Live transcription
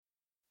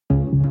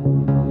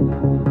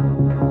I'm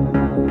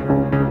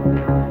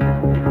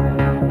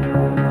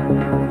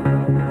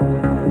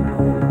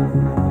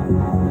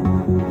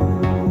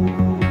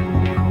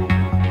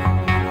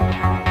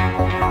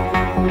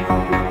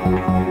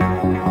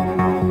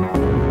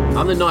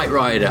the Knight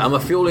Rider. I'm a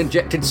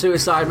fuel-injected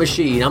suicide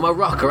machine. I'm a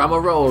rocker. I'm a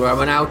roller. I'm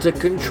an outer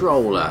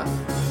controller.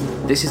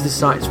 This is the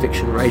Science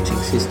Fiction Rating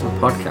System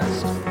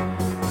podcast.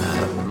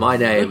 My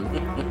name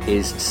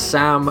is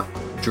Sam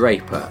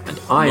Draper, and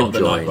I am joined... Not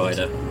the Knight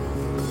Rider.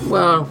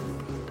 Well,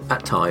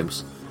 at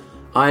times.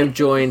 I'm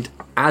joined,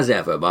 as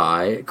ever,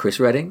 by Chris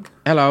Redding.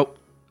 Hello.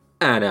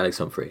 And Alex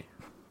Humphrey.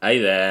 Hey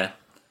there.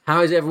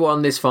 How is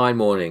everyone this fine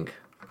morning?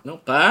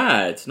 Not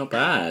bad. Not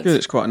bad. Good,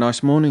 it's quite a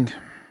nice morning.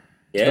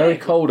 Yeah. Very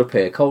cold up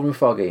here, cold and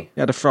foggy.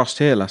 You had a frost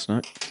here last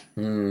night.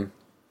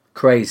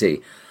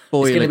 Crazy.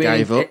 Boiler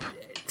gave up.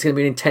 It's going to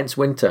be an intense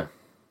winter.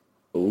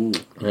 Ooh.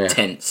 Yeah.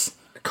 Tense.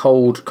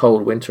 Cold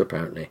winter,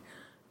 apparently.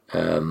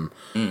 You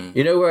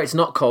know where it's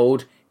not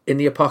cold? In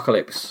the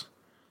apocalypse.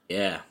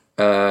 Yeah.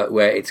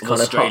 Where it's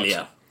kind Australia.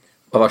 of hot.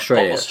 Of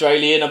Australia.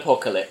 Australian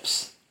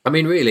apocalypse. I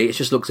mean, really, it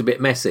just looks a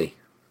bit messy.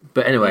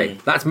 But anyway,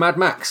 that's Mad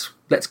Max.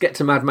 Let's get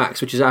to Mad Max,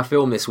 which is our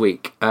film this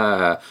week.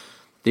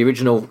 The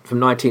original from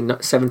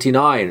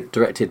 1979,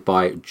 directed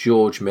by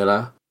George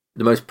Miller.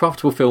 The most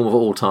profitable film of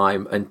all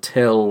time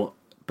until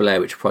Blair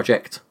Witch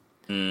Project.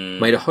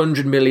 Made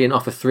 $100 million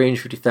off a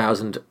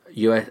 $350,000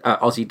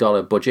 Aussie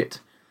dollar budget.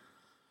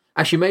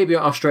 Actually, maybe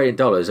Australian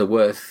dollars are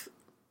worth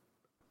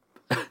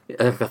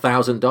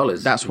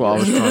 $1,000. That's what I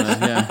was trying to,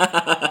 yeah.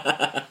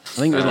 I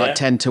think it was like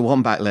 10 to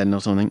 1 back then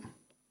or something.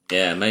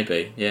 Yeah,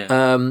 maybe.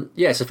 Yeah.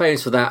 Yeah, so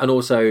famous for that and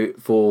also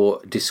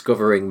for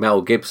discovering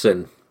Mel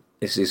Gibson.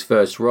 This is his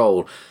first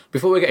role.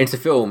 Before we get into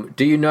the film,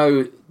 do you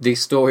know the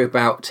story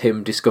about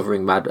him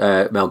discovering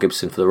Mel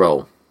Gibson for the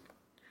role?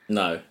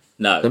 No.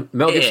 Mel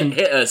Gibson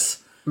Hit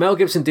us. Mel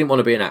Gibson didn't want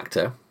to be an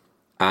actor,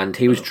 and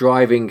he was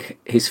driving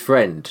his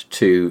friend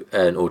to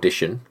an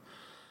audition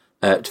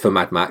for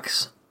Mad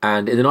Max.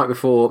 And the night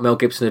before, Mel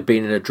Gibson had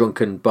been in a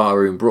drunken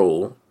barroom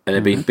brawl and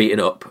had been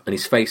beaten up, and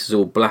his face was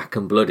all black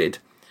and blooded.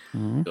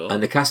 And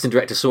the casting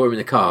director saw him in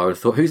the car and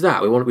thought, "Who's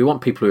that? We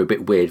want people who are a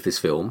bit weird for this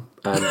film.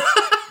 Do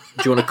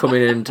you want to come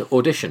in and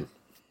audition?"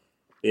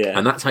 Yeah.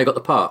 And that's how he got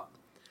the part.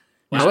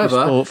 Wow.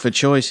 However, Sport for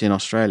choice in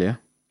Australia.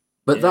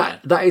 but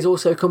that is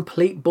also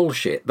complete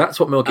bullshit. That's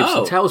what Mel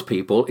Gibson tells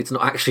people. It's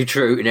not actually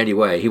true in any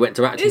way. He went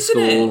to acting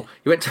school.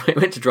 He went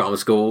to drama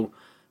school,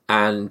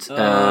 and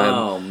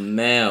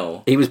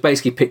Mel. he was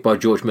basically picked by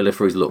George Miller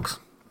for his looks.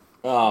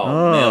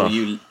 Mel,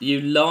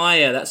 you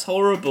liar. That's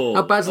horrible.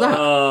 How bad's that?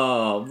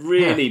 Oh,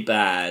 really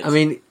bad. I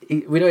mean,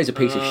 we know he's a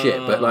piece of shit,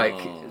 but like,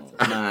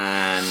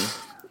 man.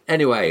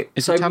 Anyway,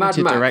 It's so a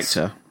talented Mad Max.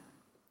 director.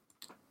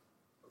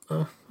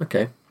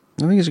 Okay, I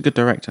think he's a good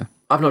director.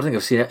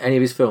 I've seen any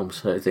of his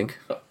films. I don't think.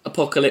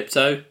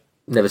 Apocalypto.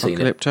 Never seen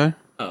it. Apocalypto.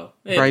 Oh,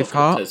 yeah,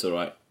 Braveheart? Apocalypto's all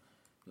right.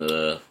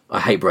 I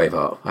hate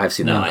Braveheart. I have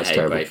seen that. I That's hate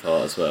terrible.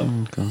 Braveheart as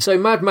well. So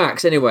Mad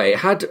Max. Anyway,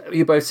 had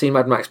you both seen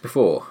Mad Max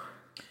before?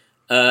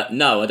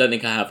 No, I don't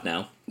think I have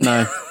now.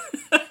 No.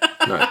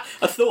 No.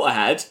 I thought I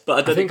had, but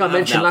I don't I think I have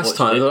mentioned now last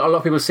time watched that a lot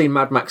of people have seen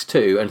Mad Max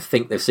 2 and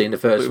think they've seen the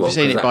first one. We've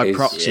seen it 'cause by that is-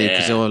 proxy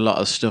because Yeah. a lot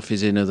of stuff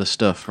is in other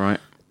stuff, right?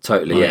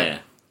 Totally, it.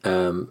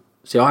 yeah.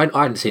 So I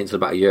hadn't seen it until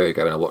about a year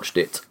ago when I watched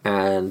it.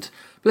 But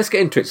let's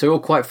get into it. So we're all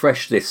quite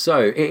fresh to this. So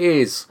it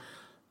is,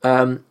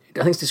 I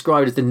think it's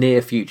described as the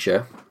near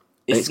future.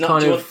 It's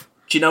not. Do you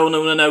want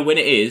to know when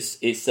it is?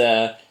 It's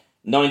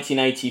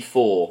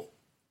 1984.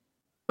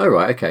 Oh,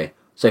 right, okay.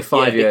 So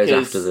 5 years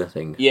because- after the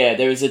thing. Yeah,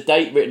 there is a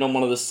date written on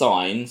one of the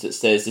signs that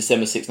says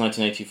December 6,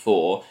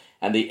 1984,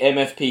 and the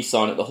MFP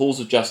sign at the Halls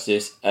of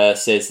Justice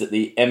says that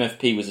the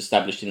MFP was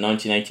established in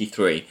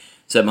 1983,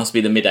 so it must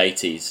be the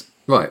mid-80s.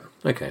 Right,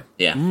 okay.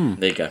 Yeah,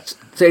 there you go.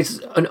 So it's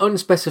an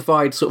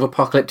unspecified sort of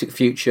apocalyptic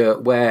future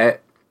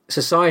where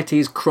society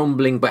is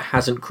crumbling but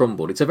hasn't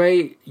crumbled. It's a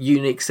very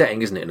unique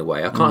setting, isn't it, in a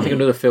way? I can't think of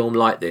another film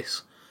like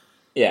this.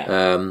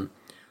 Yeah.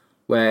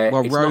 Where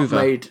Well, it's Rover.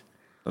 not made...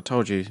 I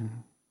told you.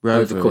 Oh,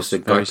 Rover of course, the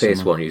is Guy very Pearce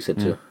similar. one you said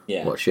to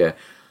Yeah. watch, yeah.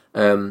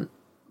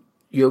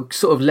 You're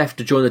sort of left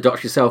to join the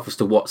dots yourself as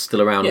to what's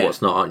still around and Yeah.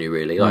 what's not, aren't you,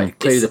 really? Like,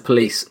 clearly the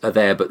police are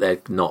there, but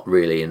they're not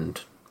really, and...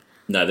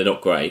 No, they're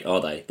not great, are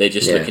they? They're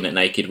just Yeah. looking at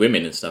naked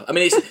women and stuff. I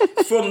mean, it's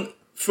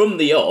from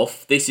the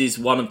off, this is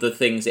one of the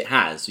things it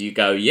has. You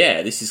go,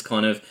 yeah, this is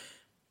kind of...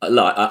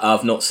 Like,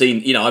 I've not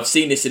seen... You know, I've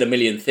seen this in a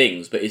million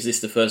things, but is this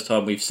the first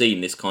time we've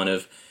seen this kind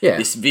of... Yeah.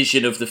 This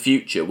vision of the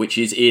future, which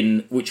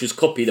was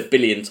copied a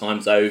billion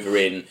times over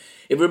in...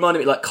 It reminded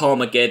me like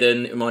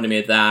Carmageddon. It reminded me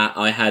of that.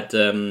 I had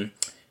some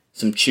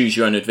choose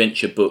your own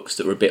adventure books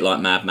that were a bit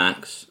like Mad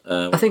Max.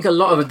 I think a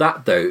lot of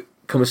that, though,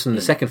 comes from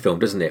the second film,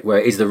 doesn't it? Where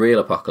it is the real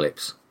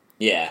apocalypse.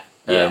 Yeah.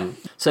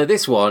 So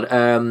this one,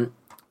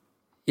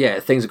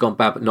 things have gone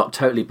bad, but not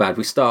totally bad.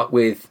 We start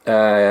with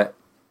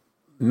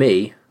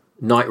me,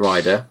 Knight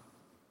Rider,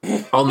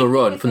 on the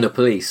run from the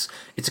police.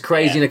 It's a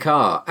crazy in a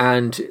car,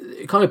 and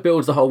it kind of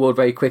builds the whole world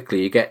very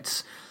quickly. You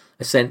get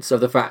a sense of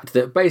the fact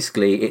that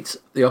basically it's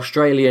the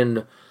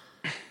Australian...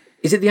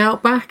 Is it the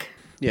Outback?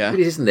 Yeah. It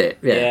is, isn't it?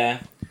 Yeah.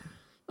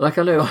 Like,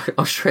 I know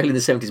Australia in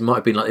the 70s might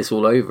have been like this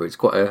all over. It's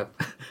quite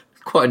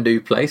a new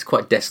place,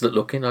 quite desolate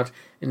looking.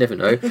 You never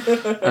know.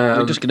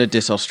 We're just going to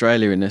diss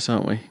Australia in this,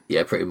 aren't we?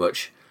 Yeah, pretty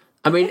much.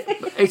 I mean,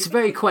 it's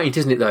very quaint,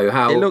 isn't it, though?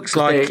 How it looks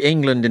like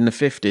England in the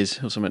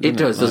 50s or something. It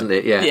does, doesn't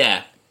it?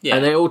 Yeah. Yeah.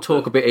 And they all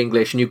talk a bit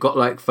English, and you've got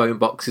like phone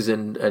boxes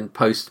and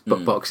post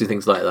boxes,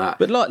 things like that.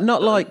 But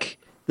not like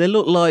they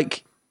look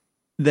like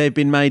they've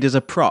been made as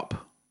a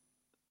prop.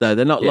 Though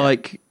they're not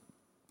like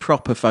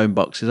proper phone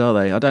boxes, are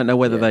they? I don't know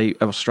whether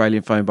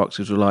Australian phone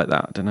boxes were like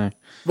that. I don't know.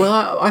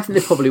 Well, I think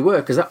they probably were,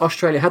 because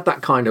Australia had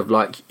that kind of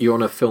like you're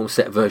on a film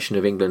set version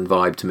of England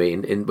vibe to me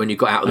in when you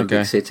got out of the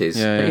big cities.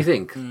 Yeah, Don't you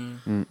think?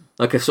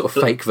 Like a sort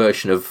of fake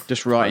version of...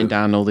 Just writing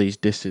down all these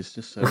disses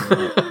just so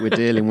we're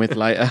dealing with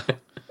later.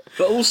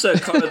 But also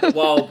kind of the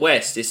Wild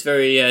West. It's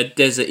very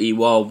deserty,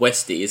 Wild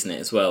Westy, isn't it,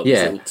 as well? These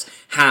little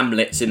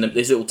hamlets,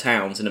 these little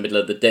towns in the middle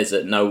of the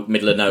desert,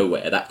 middle of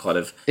nowhere, that kind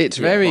of... It's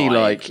very, vibe.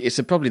 like, it's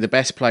probably the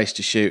best place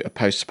to shoot a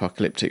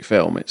post-apocalyptic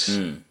film. It's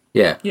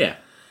Yeah. Yeah.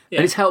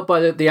 And it's helped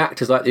by the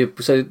actors.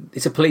 So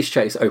it's a police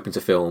chase that opens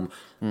a film,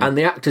 and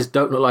the actors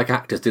don't look like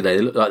actors, do they?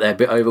 They look like they're a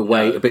bit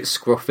overweight, a bit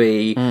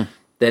scruffy.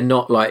 They're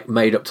not like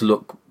made up to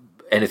look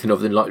anything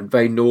other than like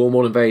very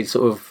normal and very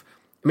sort of...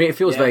 I mean, it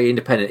feels very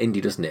independent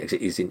indie, doesn't it? 'Cause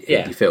it is an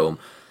indie film.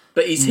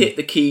 But he's hit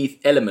the key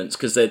elements,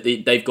 because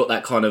they've got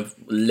that kind of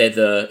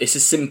leather... It's a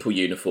simple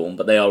uniform,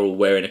 but they are all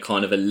wearing a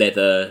kind of a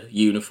leather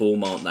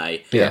uniform, aren't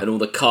they? Yeah. And all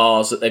the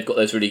cars, they've got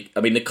those really... I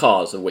mean, the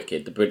cars are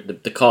wicked.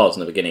 The cars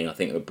in the beginning, I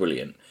think, are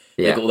brilliant.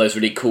 Yeah. They've got all those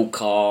really cool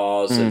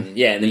cars, and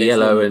and the the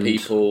yellow and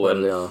people, well,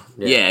 and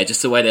they are,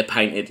 just the way they're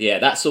painted. Yeah,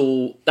 that's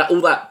all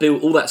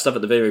that stuff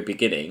at the very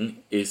beginning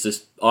is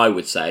just, I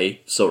would say,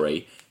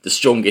 the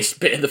strongest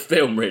bit of the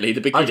film. Really, the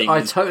beginning.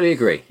 I totally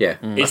agree. Yeah,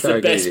 it's the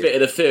best bit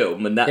of the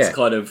film, and that's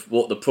kind of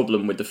what the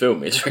problem with the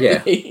film is.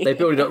 Really. Yeah, they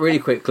build it up really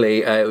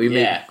quickly. We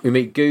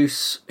meet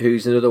Goose,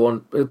 who's another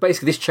one.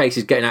 Basically, this chase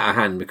is getting out of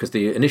hand because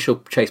the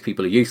initial chase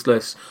people are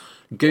useless.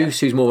 Goose,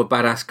 who's more of a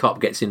badass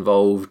cop, gets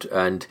involved,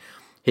 and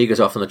he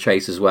goes off on the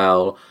chase as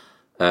well.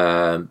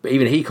 But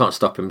even he can't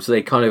stop him, so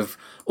they kind of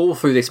all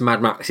through this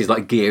Mad Max is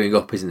like gearing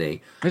up, isn't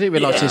he? I didn't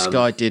realise this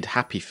guy did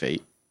Happy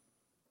Feet.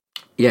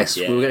 Yes,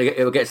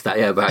 we'll get to that.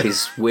 Yeah, about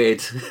his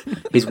weird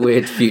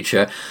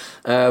future.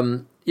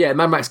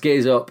 Mad Max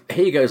gears up.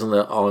 He goes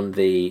on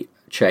the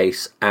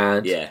chase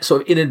and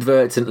sort of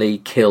inadvertently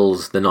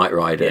kills the Knight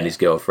Rider and his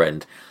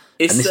girlfriend.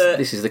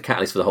 This is the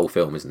catalyst for the whole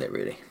film, isn't it?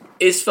 Really.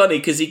 It's funny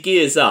because he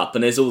gears up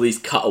and there's all these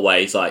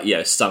cutaways,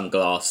 like,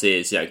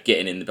 sunglasses,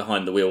 getting in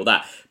behind the wheel,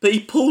 that. But he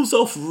pulls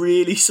off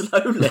really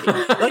slowly.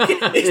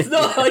 It's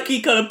not like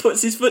he kind of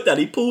puts his foot down.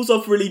 He pulls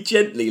off really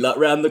gently, like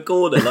round the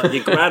corner, like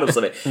your grand or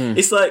something.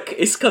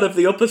 It's kind of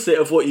the opposite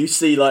of what you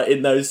see, like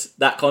in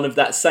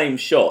that same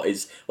shot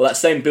that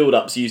same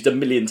build-up's used a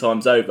million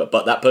times over,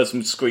 but that person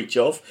would screech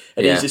off,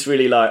 and he's just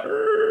really like.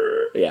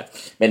 Yeah.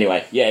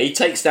 Anyway, he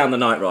takes down the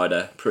Knight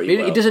Rider pretty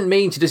well. He doesn't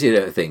mean to, does he? I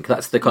don't think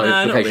that's the kind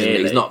of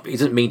implication. Really. He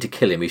doesn't mean to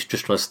kill him. He's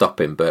just trying to stop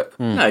him. But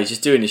no, he's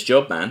just doing his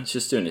job, man. He's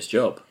just doing his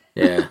job.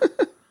 Yeah.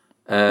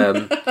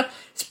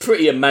 It's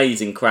pretty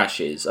amazing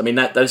crashes. I mean,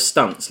 those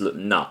stunts look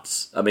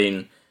nuts. I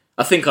mean,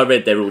 I think I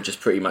read they're all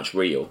just pretty much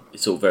real.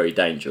 It's all very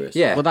dangerous.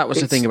 Yeah. Well, that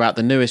was the thing about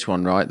the newest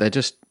one, right?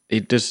 He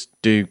does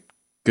do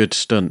good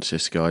stunts,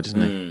 this guy,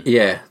 doesn't he?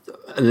 Yeah.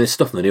 And the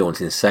stuff in the new one's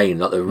insane.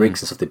 Like the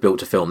rigs and stuff they built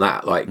to film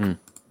that,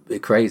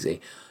 crazy.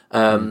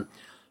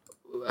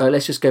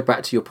 Let's just go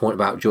back to your point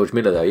about George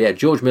Miller, though. Yeah,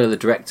 George Miller, the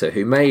director,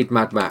 who made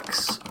Mad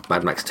Max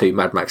 2,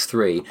 Mad Max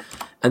 3,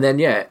 and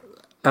then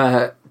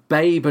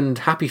Babe and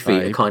Happy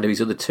Feet are kind of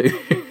his other two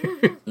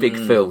big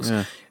films,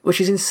 which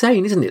is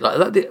insane, isn't it?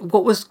 Like,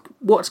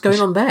 what's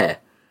going on there?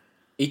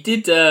 He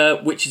did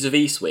Witches of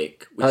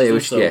Eastwick,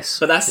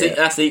 but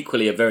that's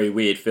equally a very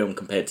weird film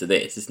compared to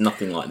this. It's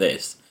nothing like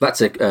this.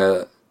 That's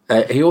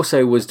he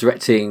also was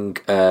directing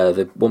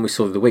the one we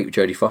saw the other week with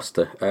Jodie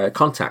Foster,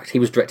 Contact. He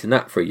was directing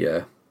that for a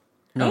year.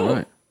 Oh,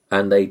 right.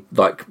 And they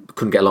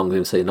couldn't get along with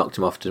him, so they knocked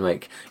him off to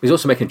make. He was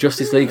also making a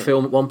Justice League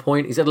film at one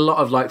point. He's had a lot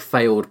of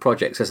failed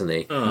projects, hasn't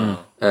he?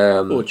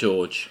 Poor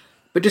George.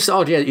 But just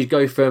odd, you'd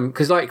go from,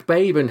 because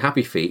Babe and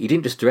Happy Feet, he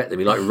didn't just direct them;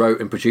 he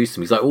wrote and produced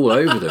them. He's all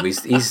over them.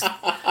 He's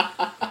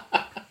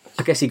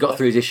I guess he got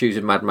through his issues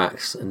with Mad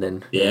Max, and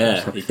then he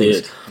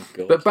did.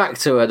 Oh, but back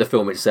to the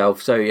film itself.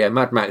 So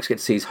Mad Max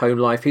gets to see his home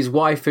life. His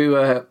wife,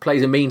 who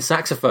plays a mean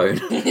saxophone.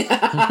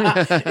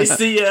 It's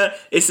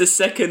the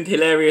second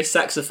hilarious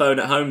saxophone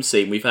at home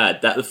scene we've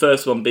had. The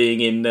first one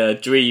being in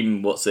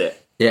Dream. What's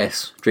it?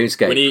 Yes,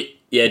 Dreamscape.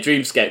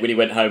 Dreamscape, when he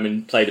went home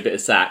and played a bit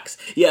of sax.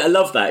 Yeah, I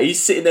love that. He's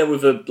sitting there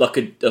with a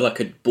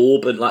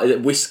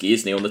bourbon, whiskey,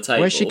 isn't he, on the table?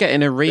 Where's she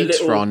getting her reeds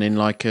from in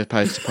a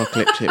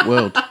post-apocalyptic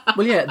world?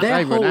 Well, yeah,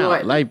 they run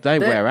out. They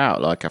wear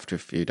out after a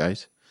few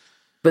days.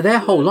 But their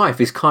whole life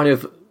is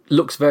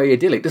looks very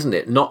idyllic, doesn't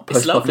it? Not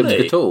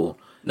post-apocalyptic at all.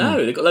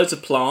 No, they've got loads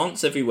of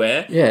plants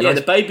everywhere. Yeah, nice.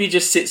 The baby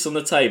just sits on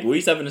the table.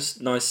 He's having a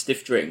nice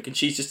stiff drink, and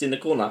she's just in the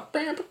corner.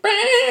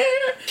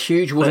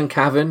 Huge wooden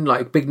cavern,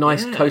 big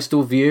nice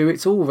coastal view.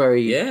 It's all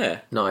very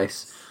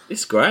nice.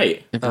 It's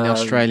great. Living the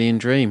Australian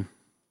dream.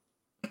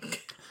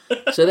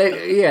 So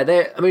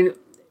I mean,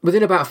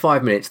 within about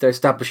 5 minutes, they're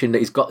establishing that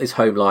he's got this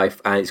home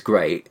life and it's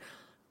great.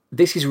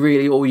 This is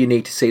really all you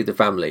need to see of the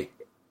family.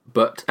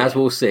 But as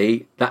we'll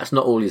see, that's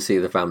not all you see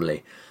of the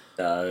family.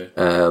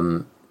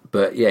 No.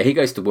 But yeah, he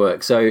goes to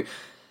work. So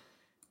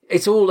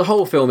the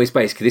whole film is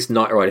basically this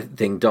Knight Rider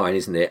thing dying,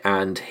 isn't it?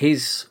 And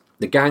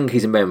the gang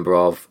he's a member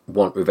of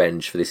want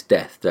revenge for this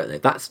death, don't they?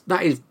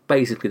 That is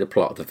basically the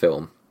plot of the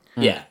film.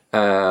 Yeah.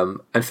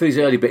 And for these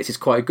early bits, it's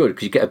quite good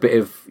because you get a bit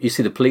of, you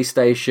see the police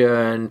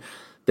station.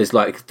 There's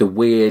like the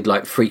weird,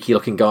 like freaky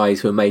looking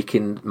guys who are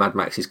making Mad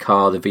Max's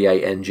car, the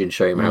V8 engine,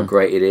 showing him how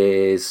great it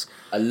is.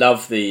 I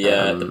love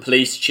the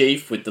police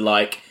chief with the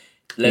like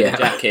leather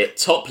jacket,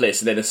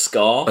 topless, and then a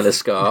scarf. And a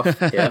scarf,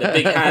 yeah. And a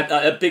big hat,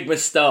 a big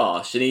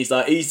moustache, and he's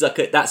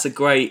like that's a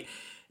great,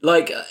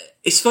 like,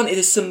 it's funny,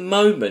 there's some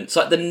moments,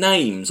 like the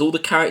names, all the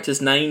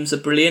characters' names are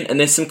brilliant, and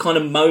there's some kind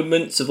of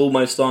moments of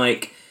almost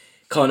like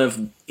kind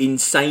of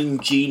insane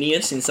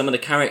genius in some of the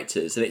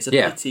characters, and it's a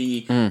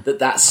pity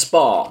that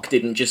spark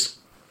didn't just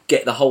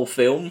get the whole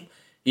film,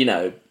 you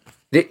know.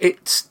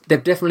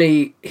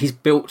 He's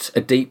built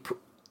a deep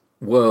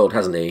world,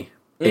 hasn't he?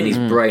 In his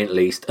brain, at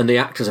least, and the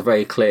actors are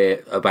very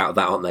clear about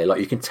that, aren't they? Like,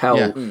 you can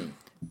tell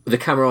the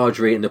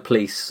camaraderie in the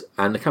police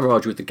and the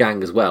camaraderie with the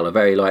gang as well are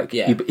very like.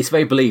 It's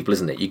very believable,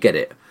 isn't it? You get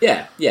it.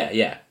 Yeah.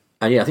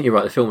 And I think you're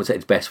right. The film is at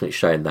its best when it's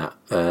showing that.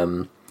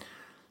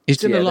 He's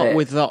done a lot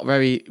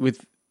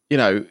with you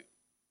know,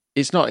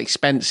 it's not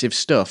expensive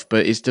stuff,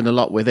 but he's done a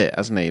lot with it,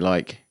 hasn't he?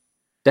 Like,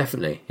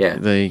 definitely, yeah.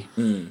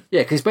 Because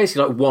it's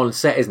basically like one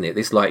set, isn't it?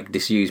 This like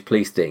disused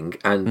police thing,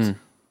 and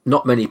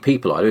not many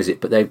people are, is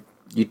it? But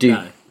you do.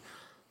 No.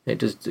 It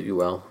does do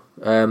well.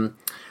 And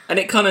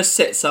it kind of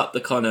sets up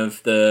the kind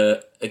of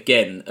the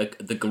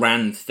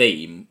grand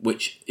theme,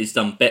 which is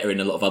done better in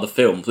a lot of other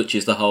films, which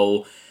is the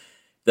whole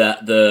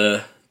that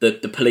the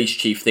police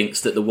chief thinks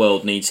that the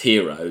world needs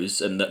heroes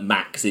and that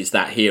Max is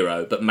that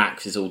hero, but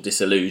Max is all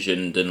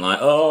disillusioned and like,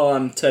 oh,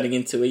 I'm turning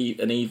into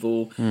an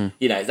evil.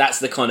 You know, that's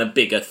the kind of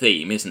bigger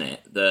theme, isn't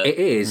it? It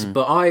is,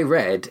 but I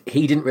read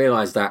he didn't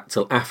realise that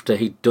till after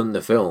he'd done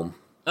the film.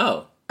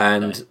 Oh.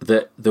 And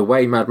the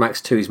way Mad Max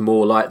 2 is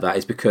more like that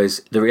is because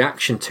the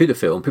reaction to the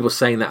film, people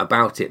saying that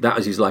about it, that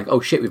was he's like, oh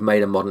shit, we've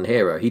made a modern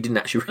hero. He didn't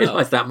actually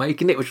realise that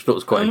making it, which I thought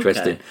was quite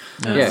interesting.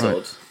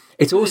 Yeah.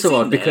 It's also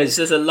odd because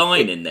there's a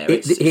line in there.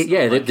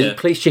 The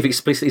police chief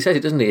explicitly says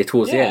it, doesn't he,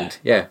 towards the end?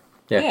 Yeah.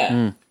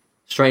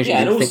 Strange he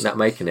didn't think that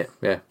making it.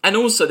 Yeah. And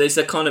also there's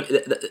a kind of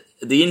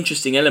the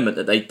interesting element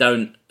that they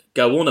don't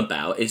go on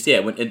about is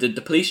when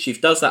the police chief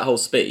does that whole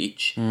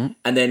speech, and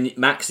then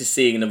Max is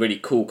seeing a really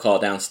cool car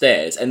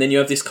downstairs, and then you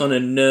have this kind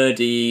of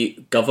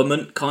nerdy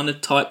government kind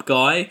of type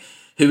guy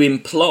who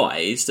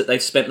implies that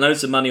they've spent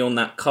loads of money on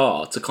that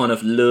car to kind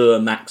of lure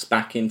Max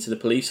back into the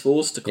police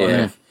force to kind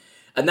of,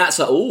 and that's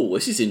like, oh,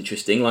 this is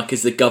interesting. Like,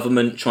 is the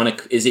government trying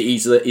to? Is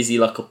he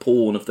like a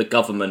pawn of the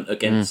government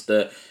against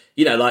the?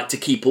 You know, like to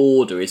keep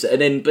order. But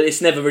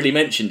it's never really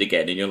mentioned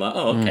again, and you're like,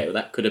 oh, okay, well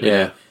that could have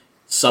been.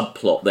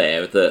 Subplot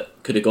there that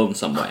could have gone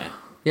somewhere.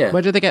 Yeah.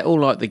 Where do they get all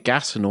like the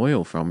gas and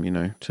oil from, you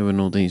know, to run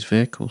all these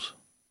vehicles?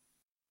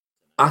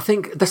 I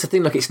think that's the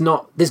thing, like it's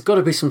not there's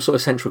gotta be some sort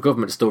of central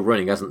government still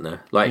running, hasn't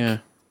there? Like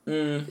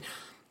I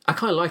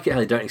kinda like it how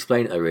they don't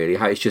explain it though, really,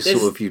 how it's just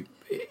sort of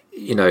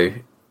you know.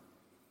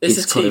 There's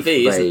a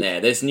TV, isn't there?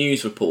 There's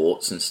news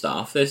reports and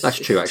stuff. That's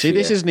true, actually. See,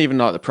 this isn't even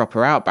like the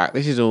proper Outback.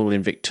 This is all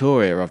in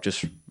Victoria, I've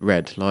just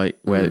read, like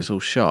where it's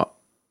all shot.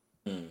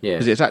 Yeah,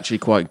 because it's actually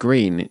quite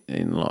green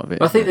in a lot of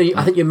it. I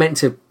think you're meant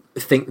to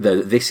think though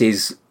that this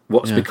is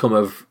what's become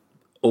of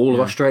all of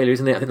Australia,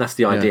 isn't it? I think that's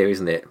the idea,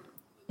 isn't it?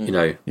 You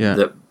know,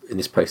 that in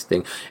this post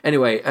thing.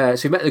 Anyway,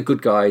 so we met the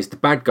good guys. The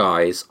bad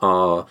guys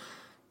are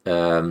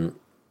Toe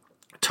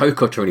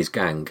Cutter and his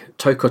gang.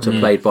 Toe Cutter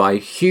played by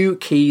Hugh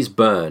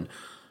Keys-Byrne.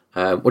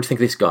 What do you think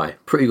of this guy?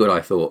 Pretty good,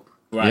 I thought.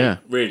 Right, yeah.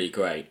 Really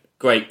great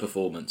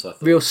performance. I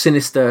thought. Real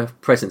sinister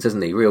presence,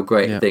 isn't he? Real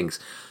great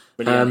things.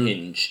 Really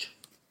unhinged.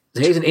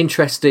 So here's an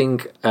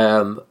interesting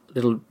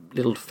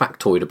little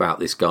factoid about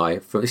this guy.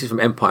 This is from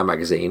Empire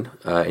magazine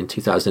in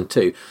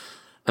 2002.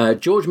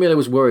 George Miller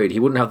was worried he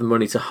wouldn't have the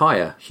money to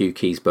hire Hugh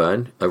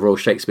Keys-Byrne, a Royal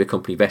Shakespeare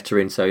Company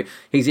veteran. So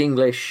he's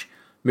English,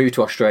 moved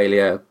to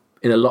Australia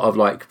in a lot of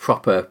like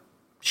proper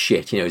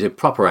shit. You know, he's a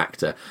proper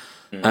actor.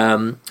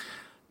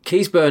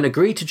 Keys-Byrne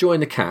agreed to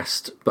join the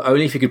cast, but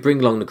only if he could bring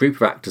along the group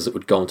of actors that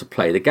would go on to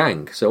play the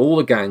gang. So all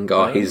the gang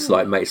are his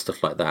like mates,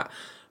 stuff like that.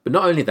 But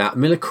not only that,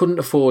 Miller couldn't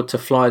afford to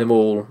fly them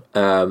all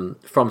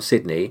from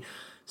Sydney,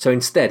 so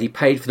instead he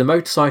paid for the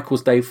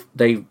motorcycles they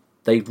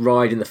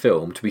ride in the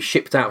film to be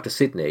shipped out to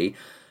Sydney,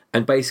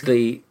 and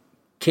basically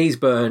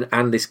Keys-Byrne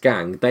and this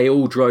gang, they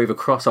all drove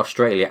across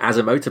Australia as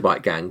a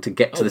motorbike gang to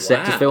get to the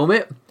set to film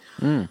it.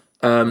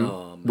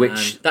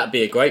 Which that'd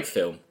be a great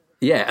film.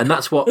 Yeah, and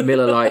that's what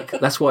Miller like.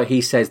 That's why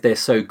he says they're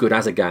so good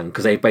as a gang,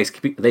 because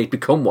they'd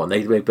become one.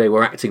 They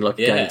were acting like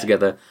a gang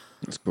together.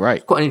 That's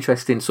great. Quite an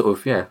interesting sort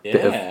of bit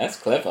of... that's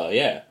clever.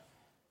 Yeah,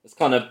 it's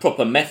kind of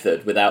proper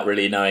method without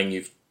really knowing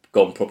you've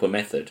gone proper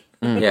method.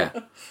 Yeah,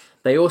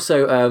 they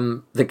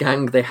also the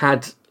gang they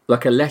had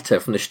like a letter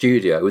from the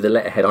studio with a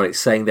letterhead on it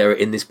saying they were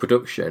in this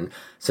production.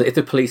 So if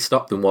the police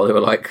stopped them while they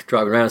were like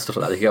driving around and stuff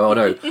like that, they go, "Oh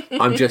no,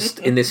 I'm just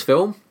in this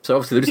film." So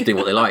obviously they're just doing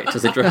what they liked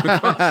as they drove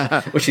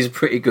across, which is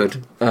pretty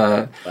good.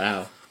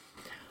 Wow.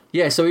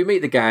 Yeah, so we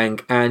meet the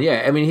gang, and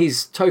yeah, I mean,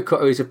 Toe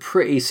Cutter is a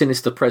pretty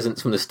sinister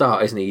presence from the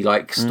start, isn't he? He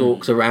like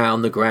stalks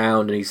around the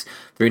ground, and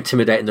they're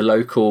intimidating the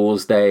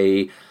locals.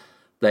 But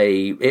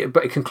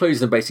it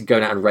concludes them basically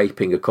going out and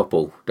raping a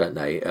couple, don't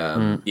they?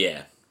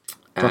 Yeah.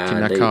 Fucking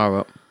their car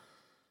up.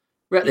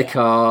 Wreck the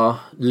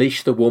car,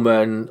 leash the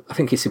woman. I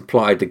think it's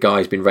implied the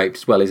guy's been raped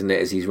as well, isn't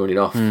it? As he's running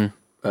off,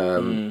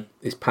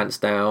 his pants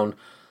down,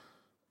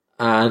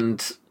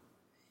 and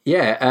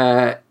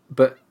yeah,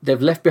 but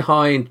they've left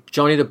behind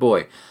Johnny the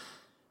boy.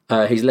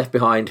 He's left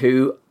behind.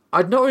 Who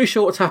I'm not really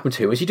sure what's happened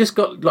to him. Has he just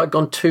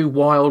gone too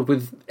wild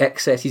with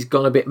excess? He's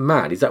gone a bit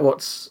mad. Is that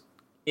what's?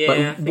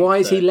 Yeah. Why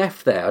is he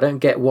left there? I don't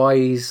get why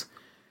he's.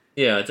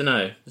 Yeah, I don't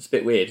know. It's a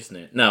bit weird, isn't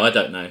it? No, I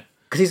don't know.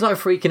 Because he's like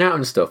freaking out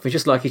and stuff. It's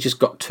just like he's just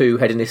got too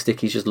hedonistic.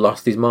 He's just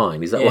lost his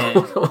mind. Is that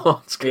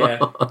what's going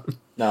on?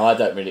 No, I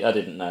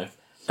didn't know.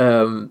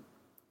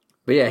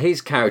 But yeah,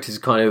 his character's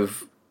kind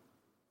of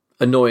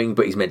annoying,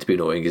 but he's meant to be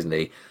annoying, isn't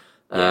he?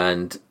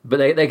 But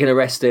they can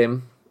arrest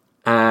him,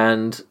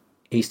 and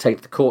he's taken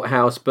to the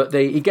courthouse. But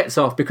he gets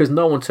off because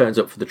no one turns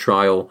up for the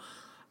trial.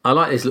 I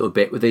like this little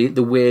bit with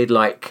the weird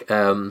like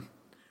the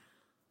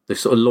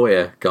sort of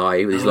lawyer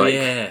guy with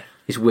his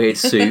his weird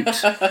suit.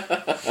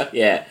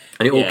 Yeah.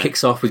 And it all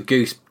kicks off with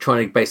Goose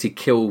trying to basically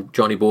kill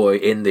Johnny Boy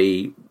in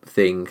the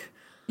thing.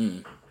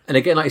 And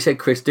again, like you said,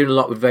 Chris, doing a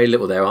lot with very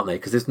little there, aren't they?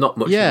 Because there's not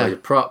much in the way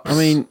of props. I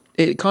mean,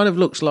 it kind of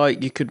looks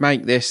like you could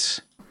make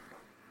this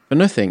for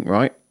nothing,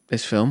 right?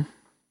 This film.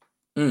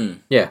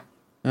 Yeah.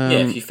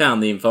 If you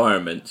found the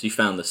environments, you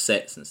found the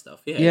sets and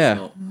stuff.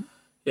 Yeah.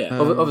 It's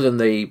not, Other than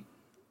the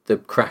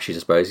crashes, I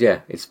suppose.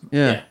 Yeah. It's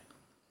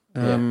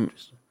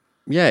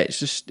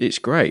it's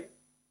great.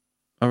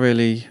 I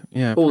really,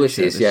 all this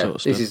is,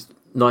 this is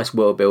nice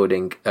world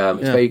building.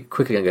 It's very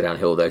quickly going to go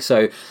downhill though.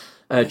 So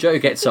Joe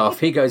gets off.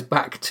 He goes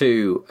back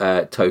to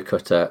Toe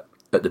Cutter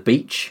at the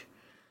beach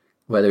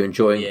where they're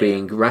enjoying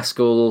being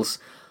rascals,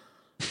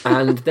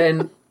 and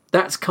then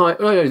that's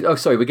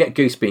we get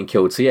Goose being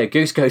killed. So yeah,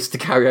 Goose goes to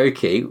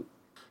karaoke.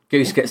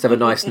 Goose gets to have a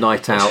nice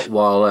night out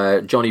while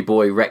Johnny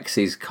Boy wrecks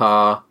his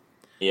car.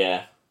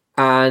 Yeah,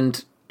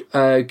 and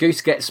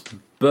Goose gets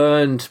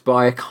burned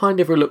by a kind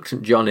of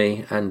reluctant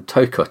Johnny and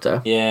Toe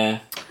Cutter.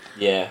 Yeah.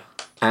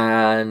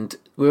 And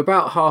we're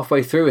about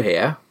halfway through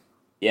here.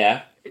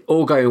 Yeah.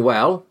 All going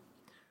well.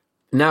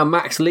 Now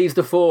Max leaves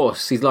the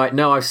force. He's like,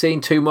 no, I've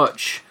seen too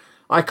much.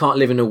 I can't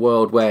live in a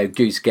world where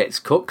Goose gets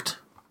cooked.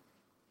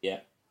 Yeah.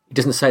 He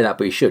doesn't say that,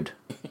 but he should.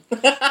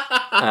 That's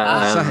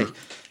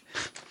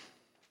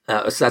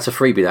a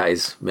freebie, that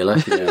is, Miller,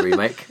 the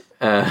remake.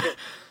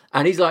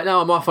 And he's like,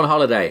 no, I'm off on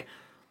holiday.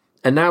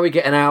 And now we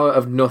get an hour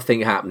of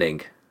nothing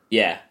happening.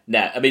 Yeah.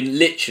 No, I mean,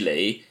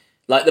 literally,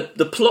 like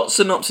the plot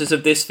synopsis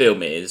of this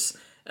film is,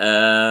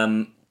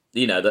 a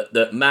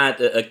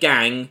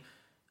gang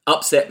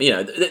upset.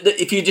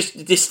 If you're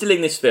just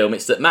distilling this film,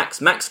 it's that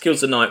Max kills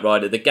the Knight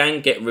Rider. The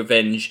gang get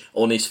revenge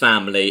on his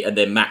family, and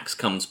then Max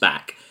comes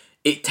back.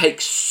 It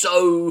takes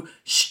so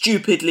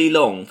stupidly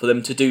long for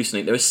them to do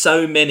something. There are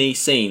so many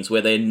scenes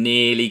where they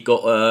nearly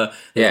got the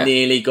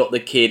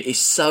kid. It's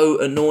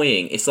so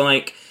annoying. It's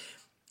like.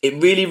 It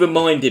really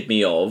reminded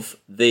me of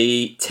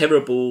the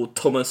terrible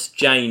Thomas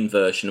Jane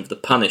version of The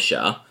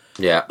Punisher.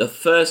 Yeah. The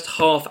first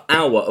half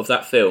hour of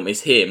that film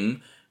is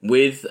him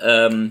with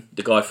the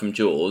guy from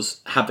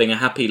Jaws having a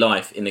happy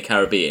life in the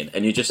Caribbean.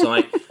 And you're just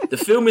like, the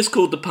film is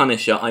called The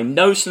Punisher. I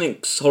know something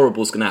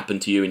horrible is going to happen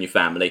to you and your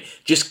family.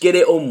 Just get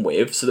it on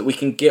with so that we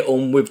can get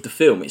on with the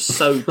film. It's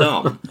so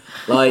dumb.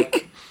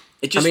 Like,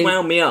 it just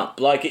wound me up.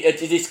 Like,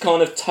 it's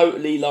kind of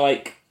totally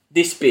like,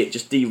 this bit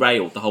just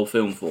derailed the whole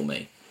film for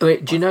me. I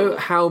mean, do you know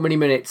how many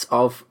minutes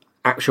of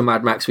actual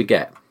Mad Max we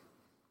get?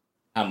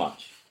 How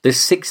much? There's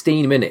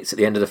 16 minutes at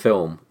the end of the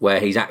film where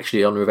he's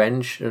actually on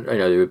revenge,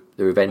 the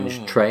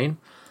revenge train.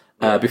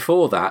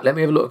 Before that, let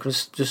me have a look,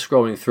 just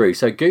scrolling through.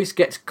 So Goose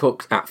gets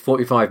cooked at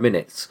 45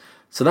 minutes.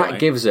 So that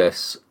gives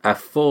us a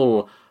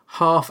full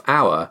half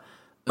hour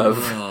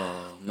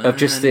of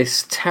just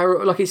this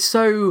terror. Like, it's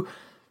so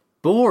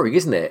boring,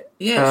 isn't it?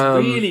 Yeah,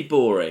 it's really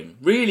boring.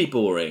 Really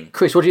boring.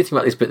 Chris, what do you think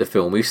about this bit of the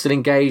film? Are you still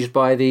engaged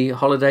by the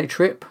holiday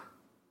trip?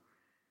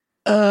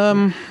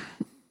 Yeah,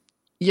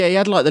 he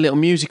had like the little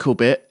musical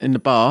bit in the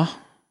bar.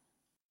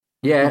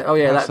 Yeah,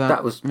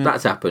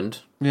 that's happened.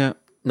 Yeah.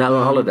 Now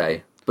on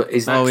holiday. But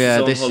is that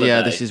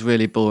this is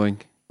really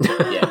boring.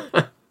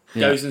 Yeah.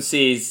 Goes and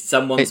sees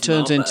someone's It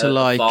turns into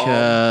like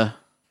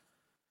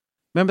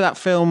remember that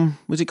film,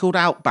 was it called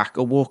Outback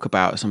or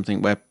Walkabout or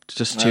something, where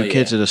just two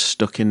kids are just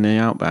stuck in the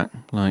outback?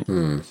 Like,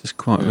 it's just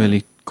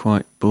really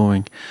quite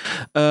boring.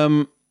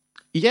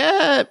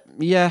 Yeah,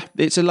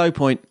 it's a low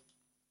point.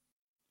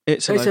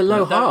 It's It's a low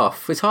point.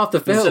 half. It's half the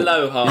film. It's a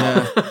low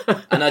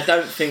half, and I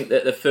don't think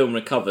that the film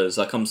recovers.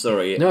 Like, I'm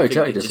sorry, No, I it think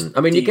totally just doesn't.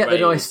 I mean, you get the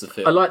derails nice. the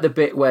film. I like the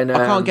bit when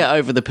I can't get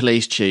over the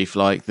police chief,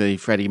 like the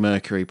Freddie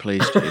Mercury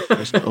police chief.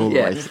 Just all the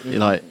Yeah. way.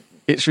 Like,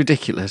 it's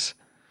ridiculous.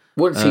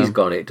 once he's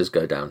gone, it does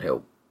go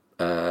downhill.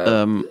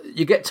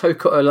 You get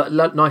Tokutter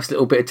a nice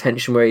little bit of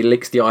tension where he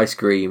licks the ice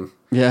cream.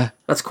 Yeah.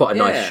 That's quite a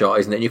nice Yeah. shot,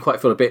 isn't it? And you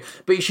quite feel a bit,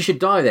 but she should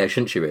die there,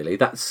 shouldn't she? Really?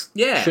 That's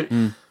Yeah.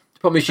 The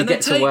problem is she And they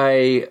gets take-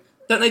 away.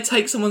 Don't they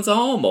take someone's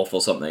arm off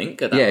or something?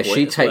 At that Yeah, point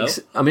she as takes.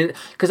 well? I mean,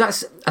 because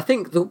that's. I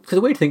think the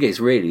weird thing is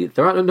really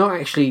they're not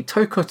actually.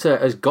 Tokutter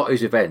has got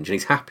his revenge and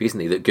he's happy, isn't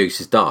he, that Goose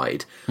has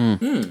died?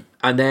 And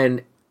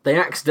then they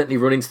accidentally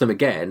run into them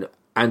again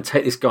and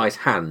take this guy's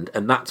hand,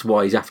 and that's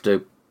why he's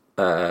after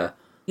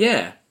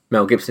Yeah,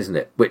 Mel Gibson, isn't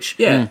it? Which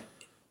yeah.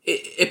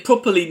 A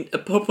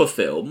proper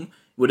film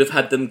would have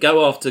had them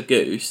go after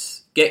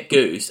Goose, get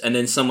Goose, and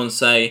then someone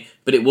say,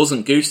 "But it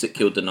wasn't Goose that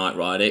killed the Knight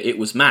Rider; it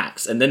was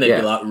Max." And then they'd Yeah.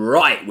 be like,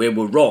 "Right, we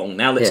were wrong.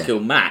 Now let's Yeah. kill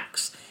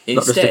Max." not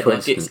just a Instead, like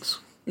coincidence. it's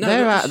no,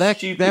 not just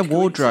stupid their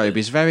wardrobe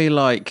coincidence. is very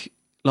like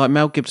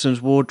Mel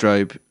Gibson's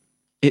wardrobe.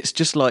 It's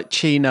just like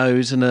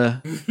chinos and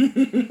a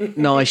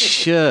nice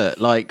shirt,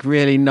 like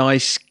really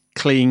nice,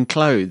 clean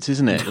clothes,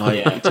 isn't it? Like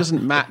Yeah. it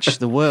doesn't match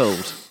the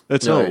world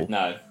at No. all.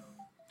 No,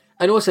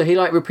 And also, he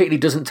repeatedly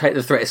doesn't take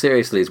the threat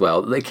seriously as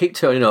well. They keep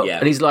turning up, Yeah.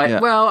 and he's like, Yeah.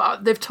 "Well,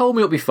 they've told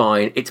me it'll be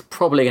fine. It's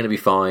probably going to be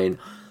fine.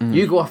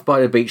 You go off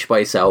by the beach by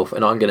yourself,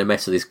 and I'm going to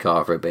mess with this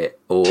car for a bit.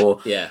 Or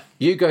Yeah.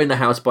 you go in the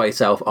house by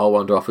yourself. I'll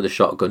wander off with a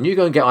shotgun. You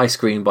go and get ice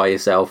cream by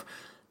yourself."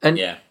 And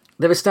yeah.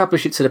 they've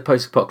established it to the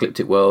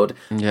post-apocalyptic world.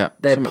 Yeah,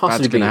 They're something possibly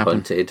bad's gonna being happen.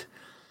 hunted.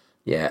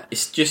 Yeah,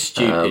 It's just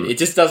stupid. It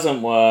just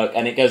doesn't work,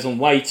 and it goes on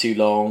way too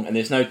long, and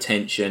there's no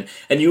tension.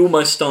 And you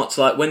almost start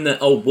to like when the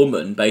old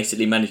woman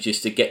basically manages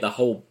to get the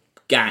whole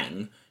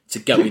gang to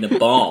go in a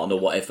barn or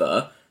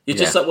whatever. You're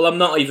just Yeah. like, well, I'm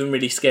not even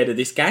really scared of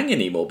this gang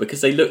anymore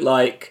because they look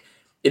like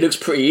it looks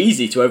pretty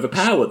easy to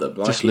overpower them.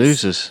 Like, Just it's-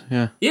 losers.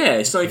 Yeah. Yeah,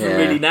 it's not even Yeah.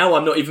 really now.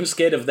 I'm not even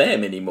scared of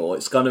them anymore.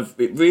 It's kind of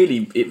it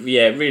really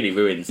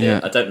ruins it. Yeah.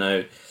 I don't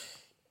know.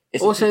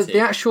 It's a also, pity. the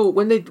actual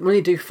when they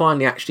do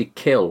finally actually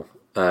kill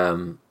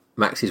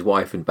Max's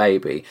wife and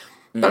baby,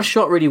 that's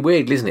shot really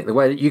weird, isn't it? The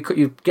way that you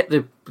get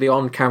the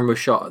on camera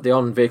shot, the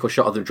on vehicle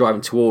shot of them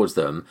driving towards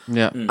them,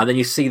 Yeah. and then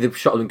you see the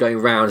shot of them going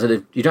round,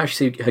 and you don't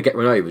actually see her get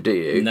run over, do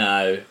you?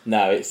 no,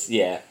 it's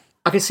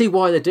I can see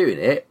why they're doing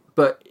it,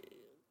 but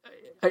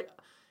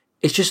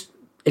it's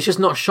just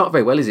not shot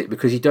very well, is it?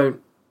 Because you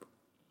don't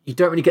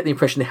really get the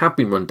impression they have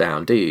been run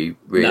down, do you?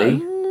 Really?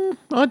 No.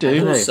 I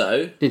do. No.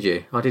 Also, Did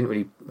you? I didn't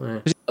really.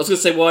 I was going to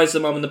say, why is the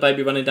mum and the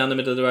baby running down the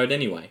middle of the road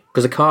anyway?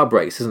 Because the car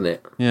breaks, isn't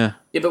it? Yeah.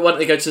 Yeah, but why don't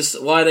they go to?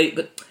 Why are they?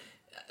 But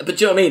do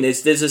you know what I mean?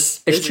 There's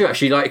a. It's true,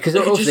 actually. Like because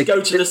They could just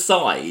go to the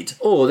side.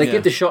 or they Yeah.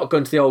 give the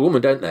shotgun to the old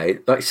woman, don't they?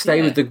 Like stay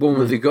Yeah. with the woman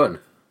with the gun.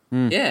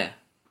 Yeah,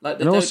 like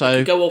they And don't also- they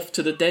could go off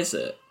to the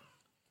desert.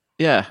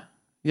 Yeah.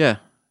 Yeah.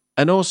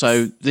 And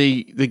also,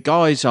 the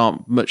guys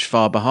aren't much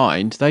far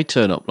behind. They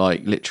turn up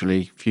like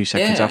literally a few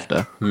seconds Yeah.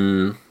 after.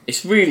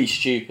 It's really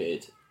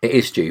stupid. It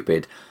is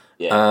stupid.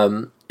 Yeah,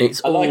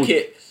 It's I all like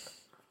it.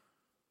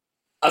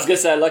 I was gonna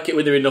say I like it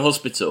when they're in the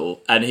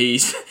hospital and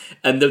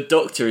and the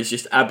doctor is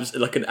just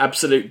like an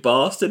absolute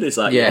bastard. It's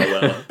like, Yeah.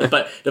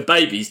 well, the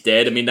baby's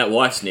dead. I mean, that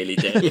wife's nearly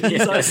dead.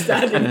 He's like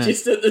standing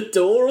just at the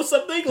door or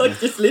something, like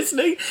just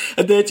listening,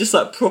 and they're just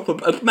like proper.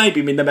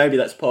 Maybe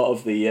that's part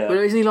of the. Well,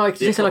 isn't he like?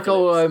 the Doesn't he say like,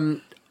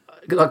 apocalypse.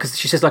 like, cause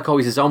she says like, oh,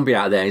 he's a zombie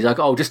out there. He's like,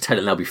 oh, just tell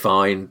him they'll be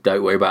fine.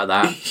 Don't worry about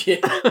that.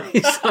 Yeah,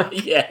 He's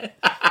like, yeah,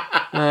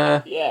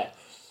 yeah.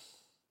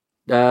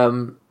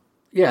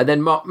 yeah. And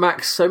then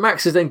Max. So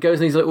Max then goes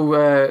on his little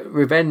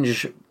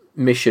revenge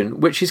mission,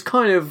 which is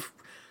kind of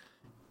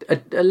a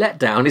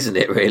letdown, isn't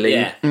it? Really?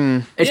 Yeah.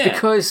 It's Yeah.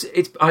 because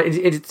it's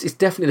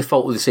definitely the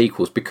fault of the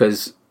sequels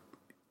because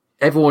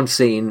everyone's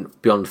seen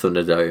Beyond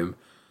Thunderdome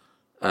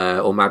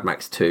or Mad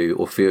Max 2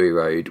 or Fury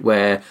Road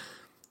where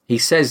he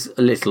says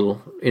a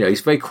little,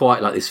 he's very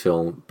quiet like this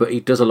film, but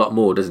he does a lot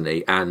more, doesn't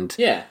he? And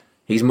Yeah.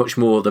 he's much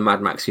more the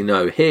Mad Max you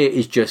know. Here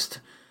is just,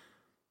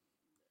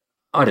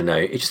 I don't know,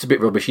 it's just a bit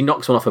rubbish. He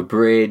knocks one off a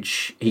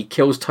bridge. He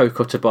kills Toe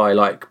Cutter by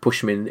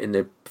push him in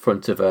the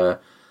front of a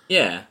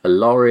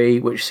lorry,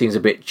 which seems a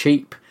bit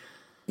cheap.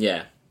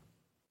 Yeah.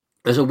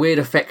 There's a weird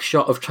effect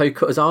shot of Toe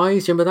Cutter's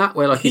eyes. Do you remember that?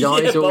 Where his Yeah,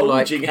 eyes are all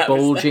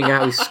bulging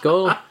out his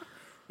skull.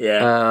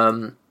 Yeah.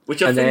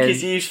 Which I and think then-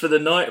 is used for the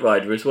Knight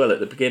Rider as well at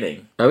the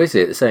beginning. Oh, is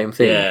it the same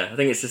thing? Yeah, I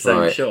think it's the same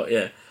Right. shot,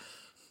 yeah.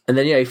 And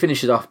then he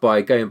finishes off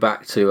by going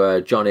back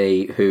to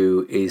Johnny,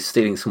 who is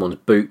stealing someone's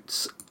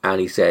boots,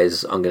 and he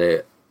says,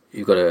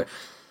 he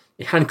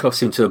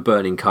handcuffs him to a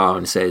burning car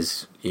and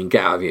says, you can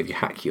get out of here if you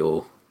hack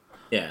your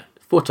Yeah.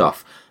 foot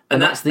off.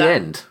 And And that's the that-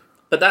 end.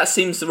 But that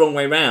seems the wrong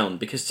way round,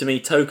 because to me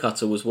Toe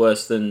Cutter was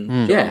worse than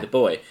Johnny Yeah. the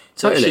boy.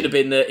 So Totally. it should have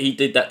been that he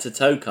did that to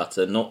Toe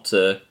Cutter, not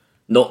to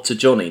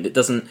Johnny. That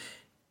doesn't...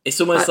 It's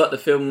almost like the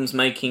film's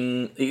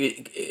making...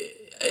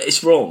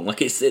 It's wrong. Like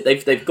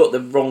they've got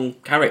the wrong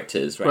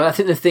characters, right? Well, I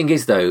think the thing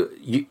is, though,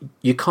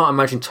 you can't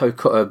imagine Toe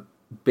Cutter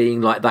being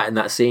like that in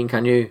that scene,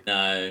 can you?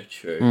 No,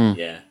 true.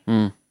 Yeah.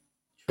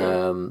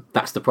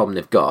 That's the problem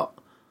they've got.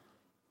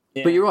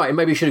 Yeah. But you're right.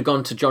 Maybe you should have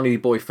gone to Johnny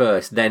Boy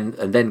first, then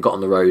got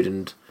on the road.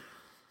 And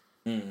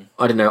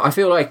I don't know. I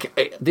feel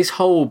like this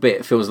whole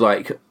bit feels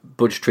like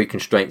budgetary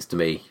constraints to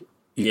me.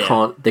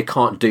 They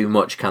can't do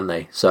much, can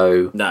they?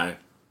 So no.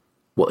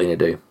 What are they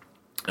gonna do?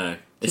 No,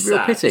 it's a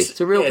real pity.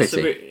 It's a real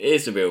pity. It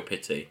is a real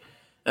pity.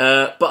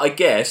 But I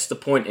guess the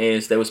point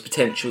is there was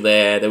potential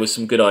there. There was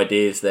some good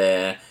ideas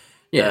there.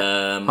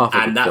 Yeah,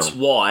 and that's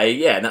why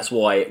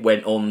it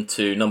went on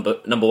to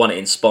number one. It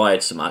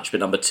inspired so much, but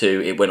number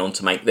two, it went on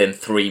to make then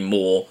 3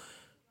 more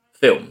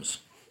films.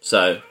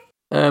 So,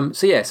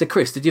 So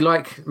Chris, did you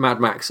like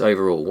Mad Max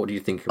overall? What do you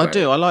think about it? I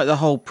do. I like the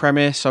whole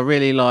premise. I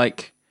really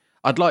like.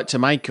 I'd like to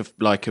make a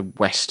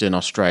Western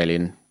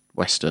Australian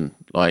Western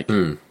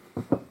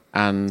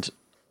and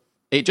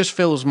it just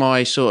fills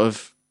my sort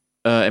of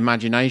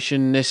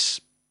imagination. This.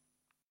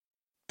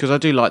 Because I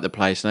do like the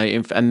place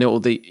and all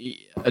the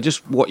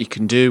just what you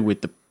can do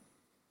with the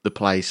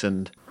place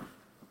and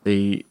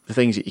the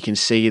things that you can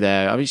see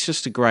there. I mean, it's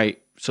just a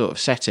great sort of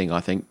setting, I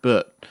think.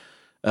 But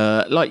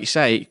like you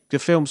say, the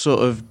film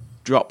sort of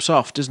drops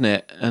off, doesn't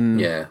it?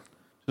 And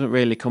doesn't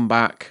really come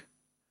back.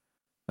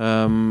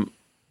 But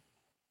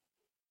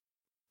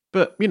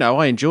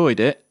I enjoyed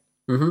it.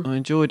 Mm-hmm. I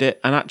enjoyed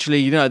it, and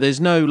actually, there's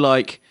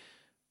no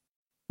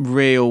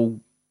real,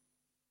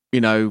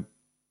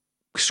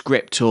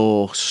 script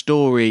or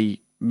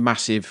story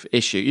massive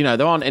issue.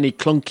 There aren't any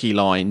clunky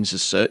lines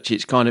as such.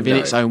 It's kind of in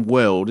its own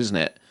world, isn't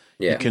it?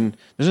 Yeah. There's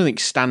nothing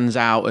stands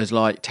out as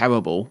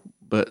terrible,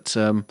 but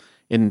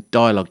in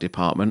dialogue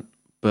department.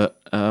 But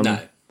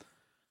once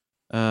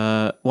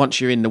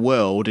you're in the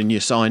world and you're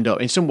signed up,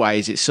 in some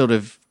ways it's sort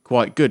of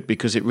quite good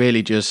because it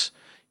really just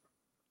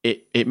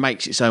it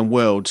makes its own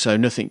world, so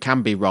nothing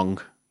can be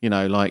wrong. It's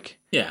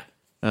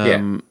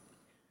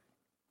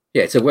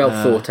a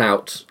well thought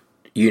out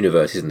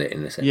universe, isn't it?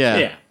 In a sense,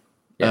 yeah.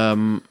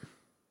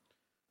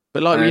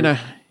 But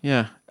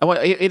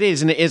it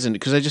is and it isn't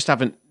because they just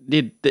haven't.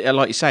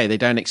 Like you say, they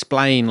don't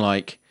explain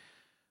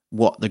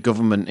what the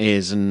government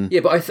is, and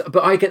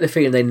but I get the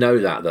feeling they know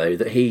that though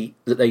that they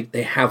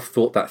have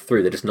thought that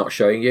through. They're just not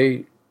showing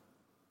you.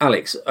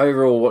 Alex,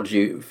 overall, what do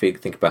you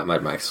think about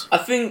Mad Max? I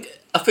think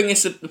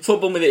the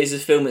problem with it is a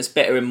film that's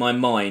better in my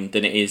mind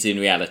than it is in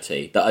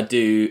reality. That I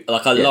do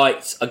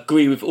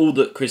agree with all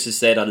that Chris has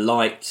said. I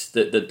liked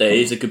that there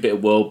is a good bit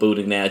of world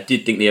building there. I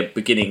did think the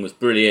beginning was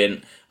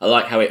brilliant. I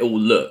like how it all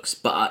looks,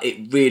 but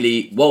it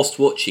really, whilst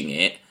watching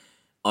it,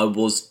 I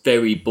was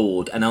very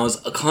bored and I was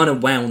kind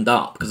of wound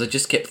up because I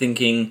just kept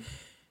thinking,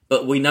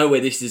 but we know where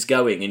this is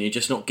going and you're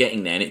just not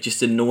getting there, and it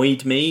just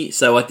annoyed me.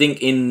 So I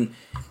think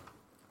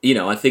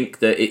I think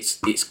that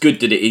it's good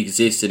that it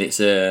exists and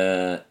it's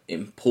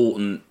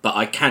important, but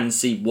I can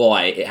see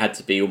why it had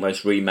to be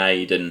almost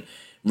remade and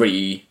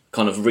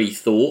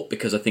rethought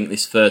because I think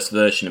this first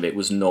version of it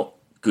was not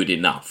good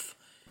enough.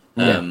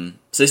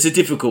 So it's a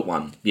difficult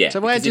one. Yeah. So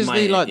where does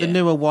the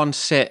newer one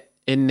sit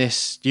in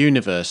this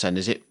universe? And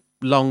is it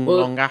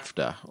long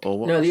after or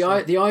what? No,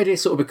 the idea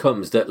sort of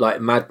becomes that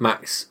Mad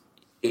Max.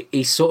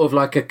 He's sort of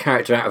like a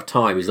character out of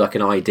time. He's like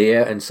an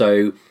idea, and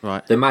so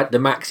the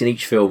Max in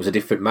each film is a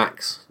different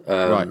Max.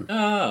 Right.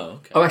 Oh,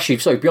 okay. Oh, actually,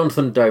 sorry. Beyond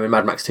Thunderdome and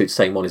Mad Max 2, it's the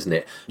same one, isn't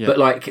it? Yeah.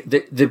 But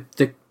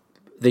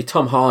the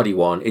Tom Hardy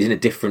one is in a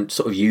different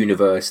sort of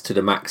universe to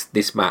the Max.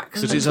 This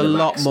Max, because it's a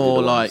lot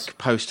more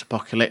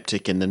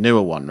post-apocalyptic in the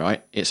newer one,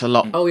 right? It's a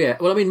lot. Oh yeah.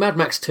 Well, I mean, Mad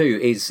Max 2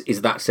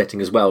 is that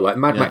setting as well.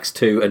 Mad Max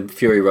 2 and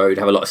Fury Road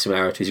have a lot of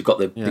similarities. You've got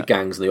the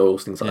gangs and the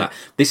oils, things like that.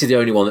 This is the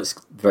only one that's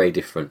very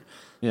different.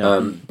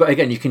 Yeah. But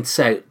again, you can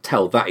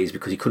tell that is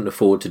because he couldn't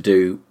afford to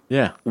do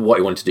what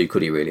he wanted to do,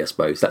 could he really, I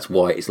suppose? That's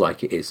why it's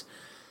like it is.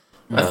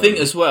 I think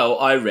as well,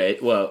 I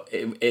read,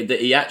 that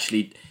he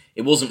actually,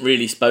 it wasn't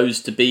really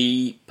supposed to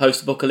be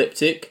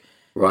post-apocalyptic.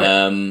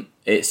 Right.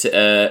 It's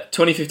a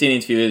 2015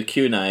 interview with a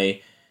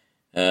Q&A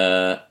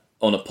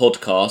on a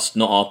podcast,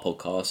 not our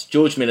podcast.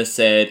 George Miller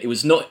said it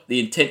was not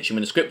the intention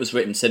when the script was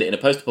written, set it in a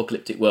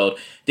post-apocalyptic world.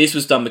 This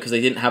was done because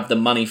they didn't have the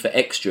money for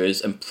extras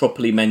and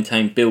properly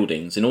maintained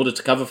buildings. In order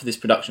to cover for this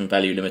production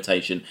value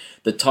limitation,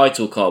 the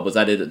title card was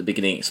added at the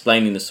beginning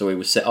explaining the story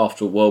was set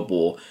after a world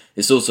war.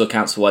 This also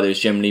accounts for why there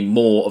is generally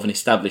more of an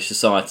established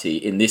society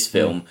in this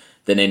film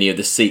than any of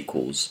the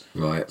sequels.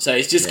 Right. So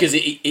it's just because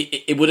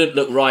it wouldn't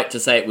look right to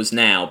say it was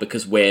now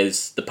because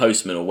where's the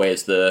postman or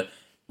where's the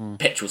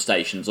petrol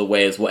stations or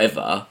where's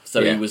whatever.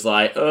 So he was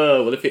like,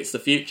 oh, well, if it's the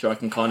future, I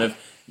can kind of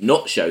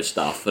not show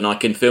stuff and I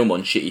can film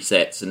on shitty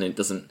sets and it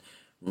doesn't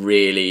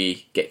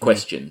really get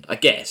questioned. I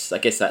guess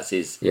that's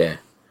his... Yeah.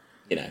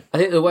 I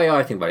think the way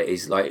I think about it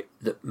is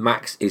that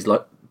Max is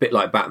a bit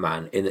like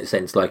Batman in the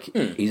sense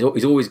he's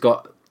always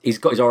got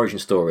his origin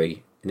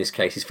story. In this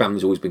case, his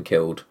family's always been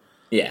killed.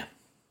 Yeah.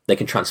 They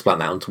can transplant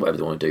that onto whatever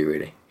they want to do,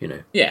 really,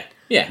 Yeah,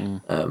 yeah.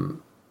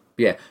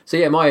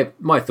 So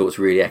my thoughts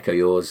really echo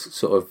yours.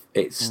 Sort of,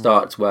 it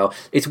starts well.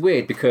 It's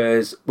weird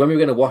because when we were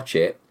going to watch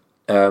it,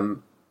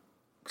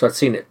 because I'd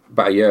seen it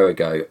about a year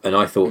ago, and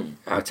I thought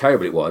how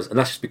terrible it was, and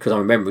that's just because I'm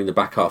remembering the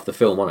back half of the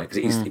film on it,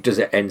 because it does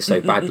end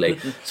so badly.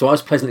 So I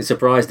was pleasantly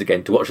surprised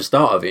again to watch the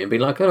start of it and be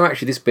like, oh,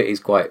 actually, this bit is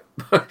quite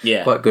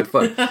quite good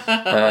fun.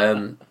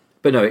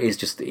 But no, it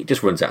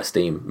just runs out of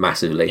steam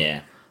massively,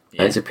 and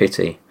it's a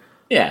pity.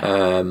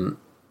 Yeah.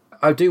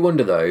 I do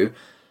wonder though,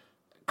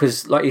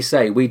 because like you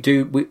say, we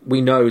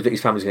know that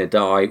his family's going to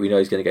die. We know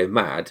he's going to go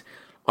mad.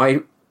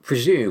 I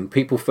presume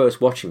people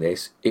first watching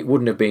this, it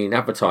wouldn't have been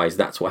advertised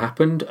that's what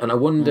happened, and I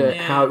wonder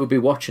how it would be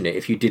watching it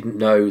if you didn't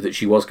know that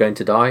she was going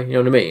to die.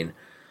 You know what I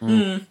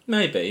mean?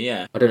 Maybe,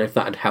 yeah. I don't know if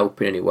that'd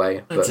help in any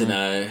way. But... I don't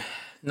know.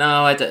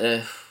 No, I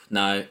don't.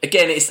 No.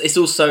 Again, it's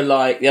also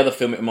like the other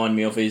film it reminded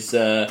me of is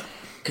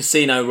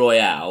Casino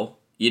Royale.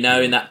 You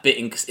know, in that bit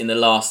in the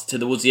last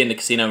towards the end of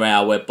Casino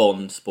Royale where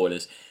Bond,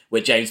 spoilers,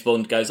 where James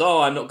Bond goes,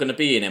 oh, I'm not going to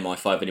be in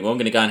MI5 anymore. I'm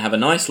going to go and have a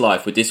nice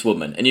life with this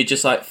woman. And you're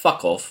just like,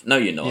 fuck off. No,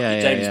 you're not.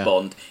 You're James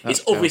Bond. That's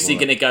it's obviously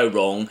going to go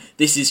wrong.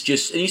 This is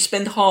just... And you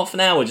spend half an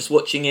hour just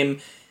watching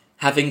him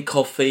having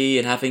coffee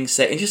and having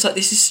sex. And just like,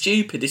 this is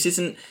stupid. This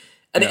isn't...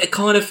 And it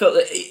kind of felt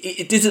that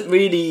it didn't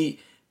really...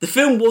 The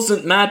film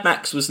wasn't... Mad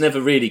Max was never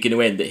really going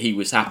to end that he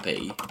was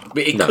happy. But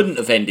it couldn't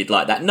have ended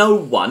like that. No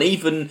one,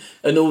 even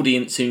an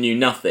audience who knew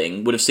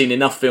nothing, would have seen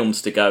enough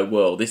films to go,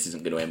 well, this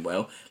isn't going to end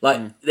well.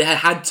 Like, there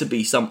had to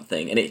be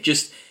something. And it's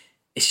just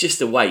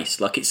a waste.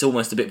 Like, it's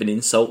almost a bit of an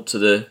insult to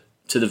the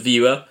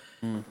viewer.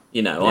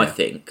 You know, I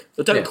think.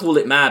 But don't call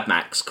it Mad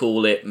Max.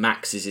 Call it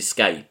Max's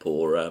Escape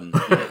or...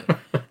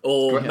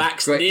 or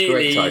Max nearly...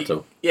 Great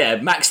title. Yeah,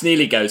 Max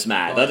nearly goes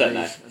mad. I don't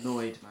know.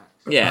 Annoyed Max.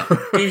 Yeah,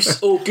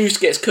 Goose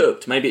gets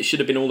cooked. Maybe it should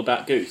have been all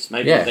about Goose.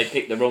 Maybe they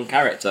picked the wrong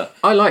character.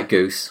 I like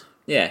Goose.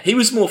 Yeah, he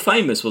was more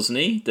famous, wasn't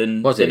he?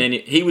 Than any.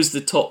 He was the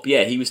top.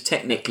 Yeah, he was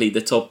technically the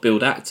top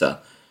billed actor.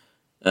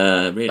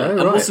 Really,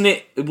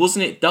 and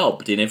wasn't it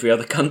dubbed in every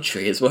other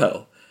country as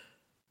well,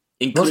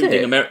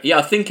 including America? Yeah,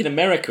 I think in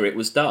America it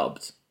was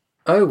dubbed.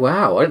 Oh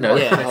wow, I didn't know.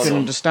 I couldn't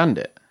understand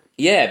it.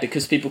 Yeah,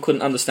 because people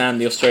couldn't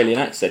understand the Australian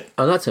accent.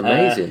 Oh, that's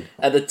amazing.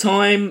 At the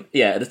time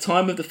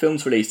of the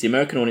film's release, the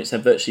American audience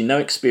had virtually no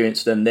experience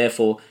with them,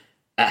 therefore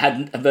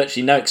had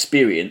virtually no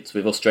experience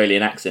with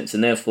Australian accents,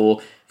 and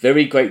therefore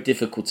very great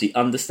difficulty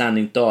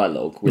understanding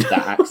dialogue with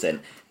that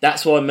accent.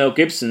 That's why Mel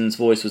Gibson's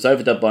voice was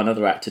overdubbed by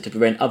another actor to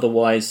prevent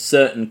otherwise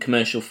certain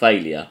commercial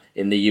failure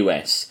in the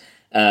US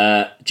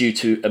due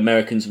to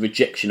Americans'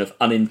 rejection of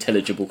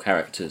unintelligible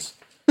characters.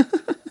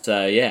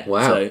 So, yeah.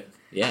 Wow. So,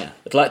 yeah,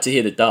 I'd like to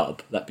hear the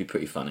dub. That'd be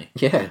pretty funny.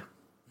 Yeah.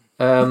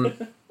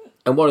 And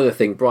one other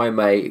thing, Brian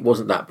May, it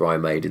wasn't that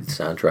Brian May did the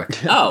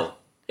soundtrack. Oh,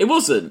 it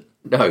wasn't?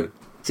 No.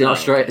 It's an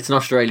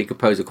Australian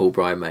composer called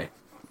Brian May.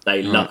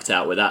 They lucked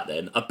out with that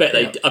then. I bet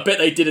they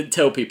didn't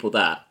tell people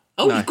that.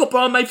 Oh, you've got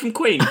Brian May from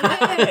Queen.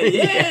 Yeah,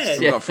 yeah.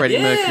 We've got Freddie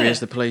Mercury as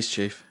the police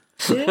chief.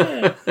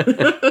 Yeah.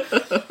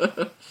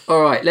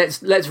 All right,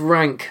 let's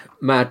rank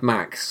Mad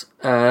Max.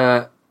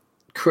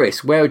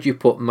 Chris, where would you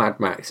put Mad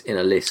Max in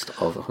a list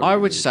of 100 I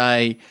would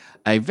say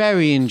a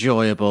very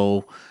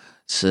enjoyable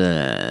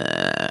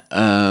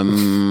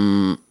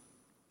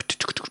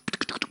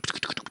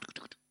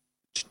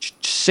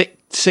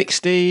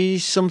 60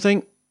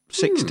 something.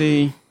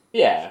 60.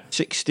 Yeah.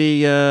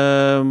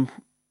 61.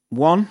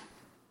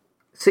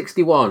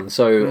 61,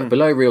 so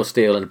below Real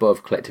Steel and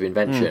above Collective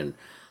Invention.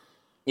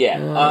 Yeah,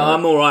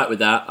 I'm all right with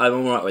that.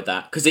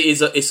 Because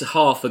it's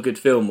half a good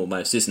film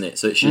almost, isn't it?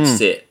 So it should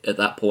sit at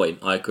that point.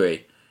 I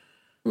agree.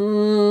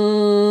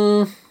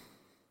 What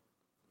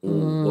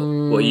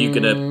are you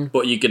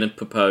gonna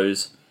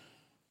propose?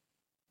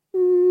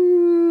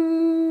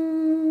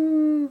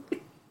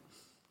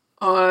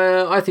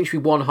 I think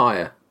should be one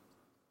higher.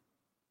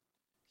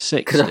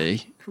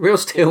 60. Real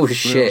Steel was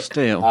shit. Real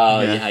Steel.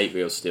 Oh, you hate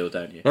Real Steel,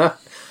 don't you?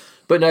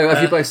 But no,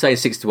 if you're both saying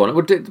 61,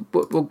 well,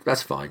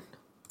 that's fine.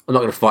 I'm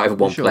not going to fight over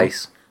one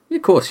place. Yeah,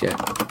 of course, yeah.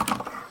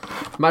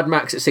 Mad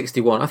Max at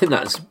 61. I think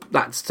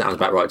that sounds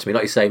about right to me.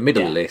 Like you say,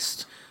 middle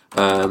list.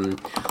 I'm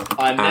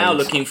now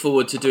looking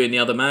forward to doing the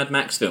other Mad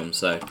Max films.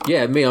 So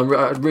yeah, I'm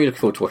really looking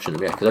forward to watching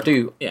them. Yeah, because I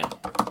do. Yeah,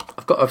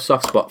 I've got a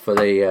soft spot for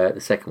the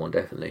second one,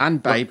 definitely.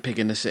 And Babe Pig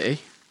in the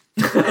City.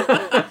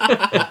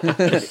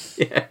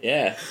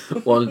 yeah.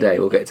 One day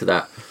we'll get to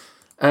that.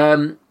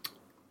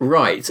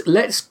 Right,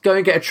 let's go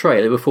and get a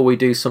trailer before we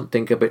do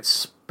something a bit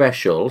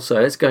special. So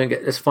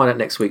let's find out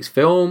next week's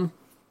film.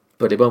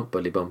 Buddy bum,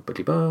 buddy bum,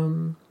 buddy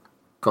bum.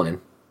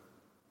 Colin.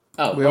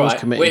 Oh, we're always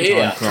committing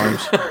time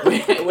crimes.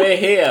 We're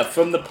here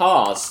from the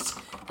past.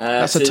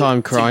 That's a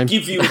time crime. To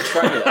give you a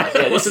trailer.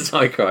 Yeah, What's a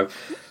time crime?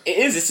 It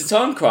is. It's a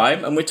time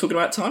crime, and we're talking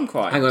about time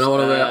crime. Hang on,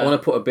 I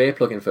want to put a beer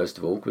plug in first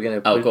of all.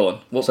 Go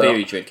on. What beer are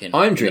you drinking?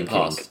 I'm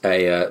drinking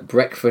a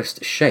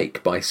breakfast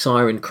shake by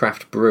Siren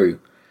Craft Brew,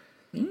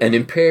 an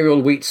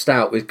imperial wheat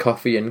stout with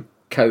coffee and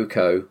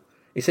cocoa.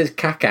 It says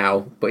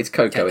cacao, but it's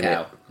cocoa in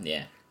it.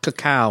 Yeah.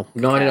 Cacao.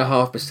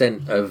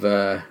 9.5%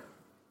 of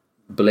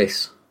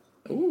bliss.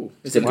 Ooh,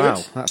 is it Wow,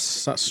 good?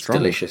 that's It's strong.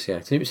 delicious, yeah.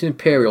 It's an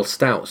imperial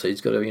stout, so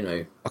he's got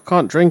to, I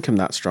can't drink them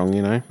that strong,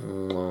 you know.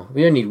 well,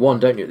 you only need one,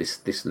 don't you, at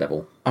this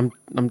level? I'm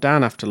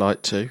down after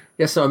like 2.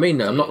 Yes, I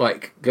mean, I'm not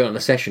like going on a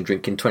session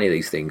drinking 20 of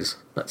these things.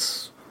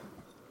 That's,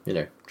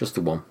 just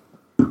the one.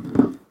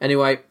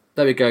 Anyway,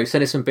 there we go.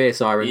 Send us some beer,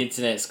 Siren. The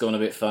internet's gone a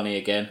bit funny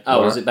again. Oh,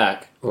 Alright. is it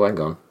back? Oh, hang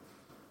on.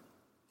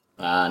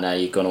 Ah, no,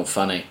 you've gone all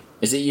funny.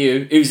 Is it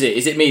you? Who's it?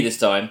 Is it me this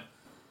time?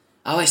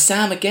 Oh, it's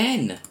Sam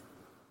again.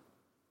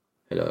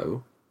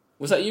 Hello.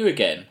 Was that you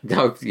again?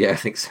 Oh, yeah, I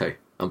think so.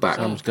 I'm back.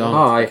 Sam's gone.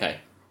 Hi. Okay.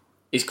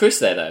 Is Chris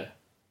there, though?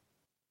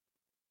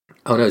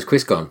 Oh, no, is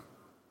Chris gone?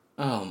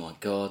 Oh, my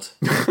God.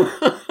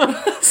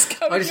 What's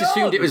going I just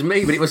assumed on? it was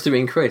me, but it must have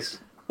been Chris.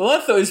 Well, I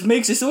thought it was me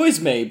 'cause it's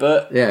always me,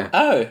 but... Yeah.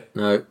 Oh.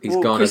 No, he's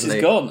Well, gone, Chris hasn't is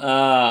he? gone.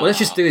 Well, let's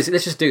just do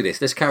this.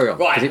 Let's carry on.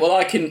 'Cause Right, it- well,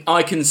 I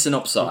can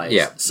synopsise.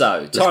 Yeah.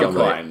 So, get Time on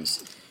with it.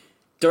 Crimes.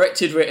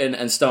 Directed, written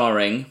and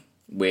starring,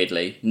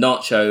 weirdly,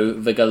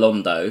 Nacho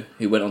Vigalondo,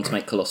 who went on to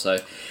make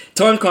Colosso.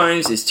 Time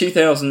Crimes is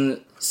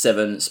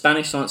 2007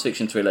 Spanish science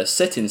fiction thriller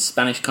set in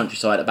Spanish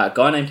countryside about a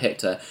guy named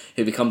Hector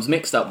who becomes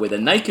mixed up with a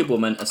naked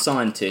woman, a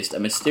scientist, a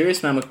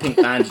mysterious man with pink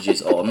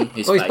bandages on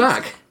his Oh, face. he's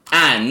back.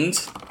 And...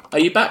 Are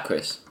you back,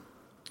 Chris?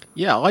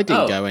 Yeah, I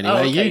didn't go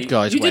anywhere. okay. You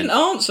guys You went. didn't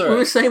answer We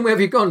were it. saying, where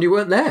have you gone? You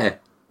weren't there.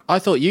 I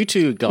thought you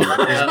two had gone.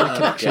 My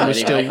connection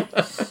was anyway.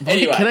 still. My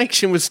Anyway.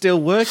 connection was still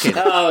working.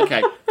 Oh,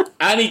 okay.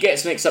 And he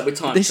gets mixed up with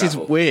time This is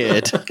travel.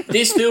 weird.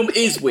 This film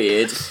is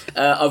weird.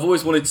 I've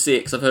always wanted to see it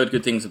because I've heard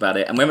good things about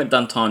it, and we haven't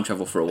done time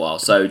travel for a while.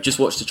 So just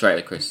watch the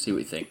trailer, Chris. See what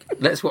you think.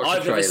 Let's watch I've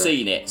the trailer. never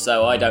seen it,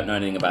 so I don't know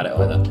anything about it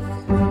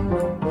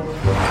either.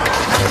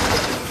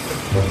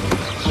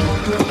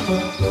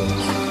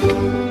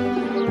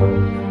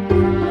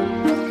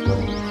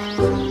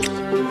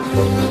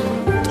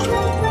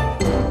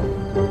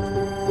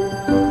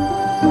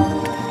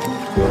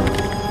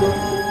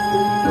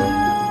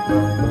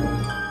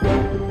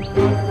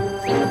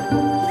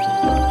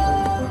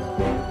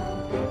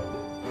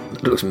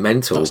 It looks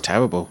mental. That's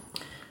terrible.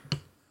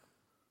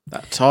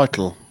 That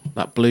title,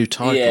 that blue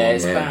title. Yeah,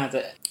 it's Yeah.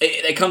 bad.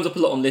 It comes up a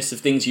lot on lists of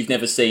things you've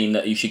never seen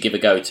that you should give a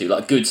go to,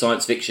 like good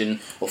science fiction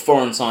or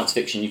foreign science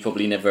fiction you've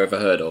probably never ever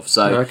heard of.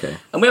 So, Okay.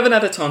 And we haven't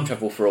had a time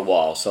travel for a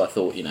while, so I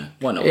thought,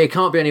 why not? It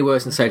can't be any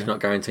worse than Safety Not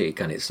Guaranteed,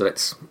 can it? So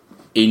let's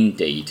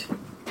Indeed.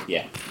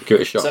 Yeah. give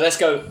it a shot. So let's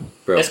go.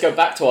 Bro. Let's go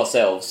back to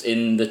ourselves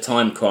in the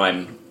time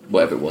crime,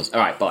 whatever it was. All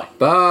right, bye.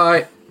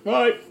 Bye.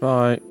 Bye.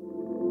 Right.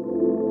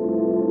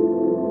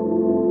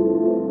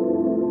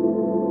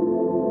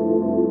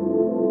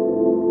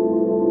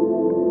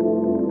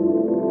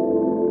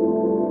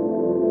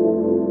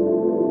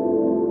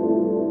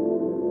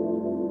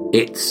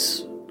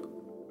 It's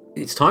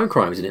Time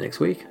Crimes, isn't it, next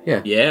week?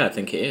 Yeah. Yeah, I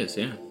think it is.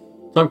 Yeah.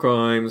 Time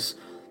Crimes.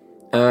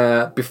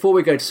 Before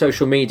we go to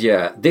social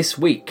media, this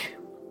week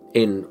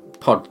in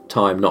pod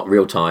time, not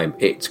real time,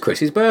 it's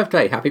Chris's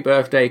birthday. Happy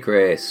birthday,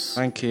 Chris.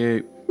 Thank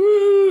you.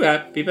 Woo,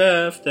 happy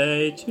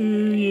birthday to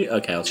you.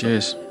 Okay, I'll stop.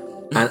 Cheers.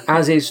 And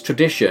as is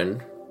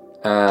tradition,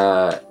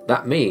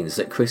 that means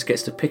that Chris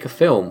gets to pick a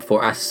film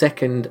for our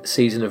second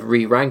season of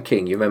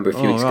re-ranking. You remember a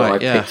few weeks ago I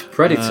yeah. picked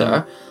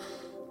Predator.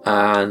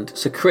 And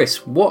so,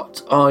 Chris,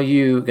 what are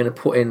you going to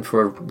put in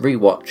for a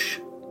rewatch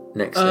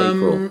next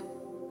April?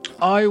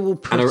 I will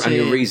put And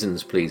your in-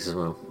 reasons, please, as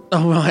well.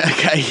 Oh right,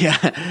 okay, yeah.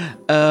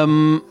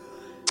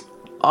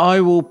 I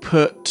will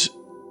put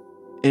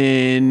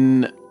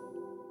in.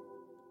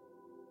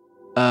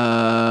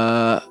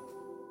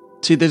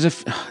 See,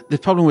 the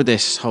problem with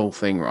this whole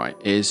thing, right?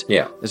 Is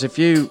Yeah. there's a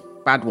few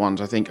bad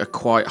ones I think are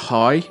quite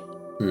high,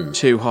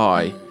 too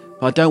high,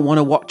 but I don't want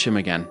to watch them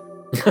again.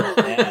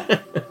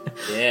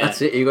 Yeah.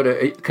 That's it. You got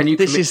to. Can you?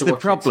 This commit is to the watching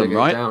it problem, so it goes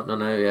right? down?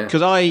 No, yeah.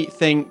 Because I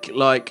think,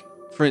 like,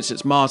 for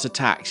instance, Mars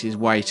Attacks is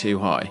way too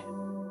high.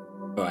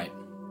 Right.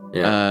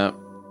 Yeah.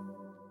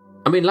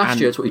 I mean, last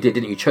year that's what you did,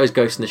 didn't you? You chose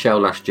Ghost in the Shell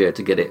last year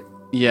to get it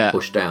Yeah,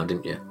 pushed down,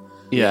 didn't you?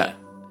 yeah.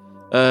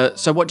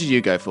 So what did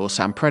you go for,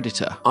 Sam?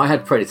 Predator. I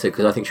had Predator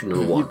because I think she was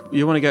number one.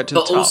 You want to go to the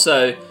But top?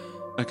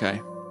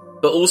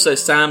 also,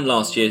 Sam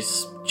last year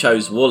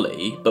chose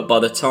Wally, but by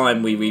the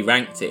time we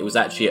re-ranked it, it was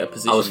actually at a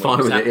position I was where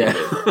fine he with it,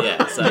 happy with.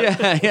 Yeah. So,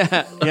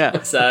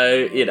 yeah. so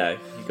you got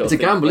It's a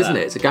gamble, isn't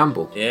it? It's a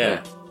gamble.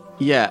 Yeah.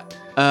 Yeah.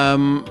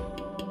 I'm.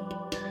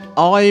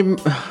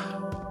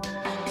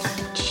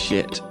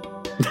 Shit.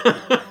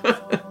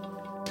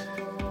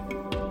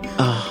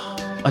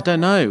 I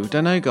don't know,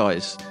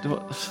 guys.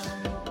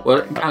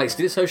 Well, Alex,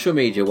 do the social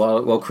media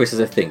while Chris has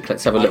a think.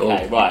 Let's have a little.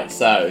 Okay, right.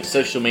 So,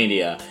 social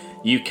media.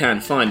 You can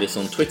find us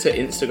on Twitter,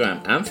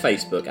 Instagram, and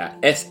Facebook at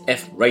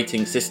SF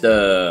Rating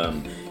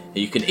System.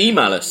 You can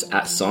email us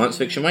at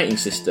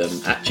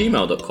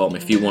sciencefictionratingsystem@gmail.com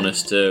if you want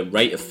us to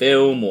rate a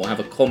film or have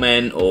a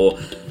comment or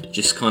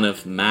just kind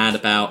of mad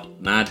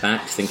about Mad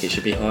Max, think it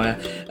should be higher,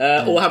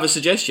 or have a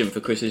suggestion for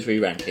Chris's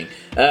re-ranking.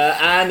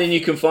 And then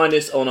you can find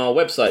us on our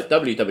website,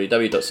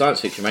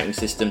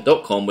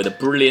 www.sciencefictionratingsystem.com, with a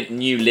brilliant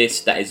new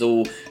list that is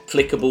all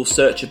clickable,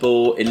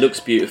 searchable. It looks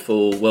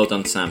beautiful. Well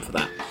done, Sam, for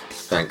that.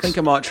 Thanks. I think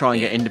I might try and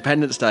get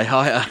Independence Day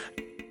higher.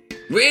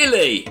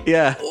 Really?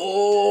 Yeah.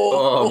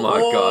 Oh, my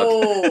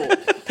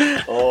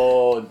God.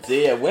 Oh,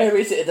 dear. Where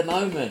is it at the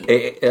moment?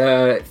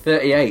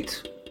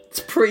 38. It's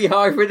pretty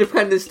high for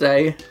Independence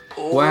Day.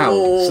 Wow.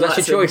 So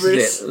that's your choice,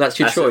 is it? That's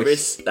your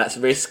choice. That's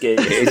risky.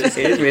 It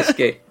is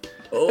risky.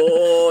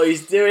 Oh,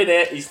 he's doing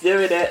it. He's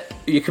doing it.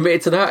 Are you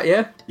committed to that,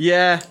 yeah?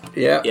 Yeah.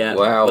 Yeah. Yeah.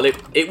 Wow. Well,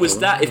 it was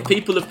that. If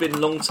people have been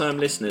long-term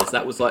listeners,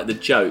 that was like the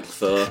joke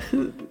for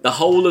the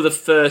whole of the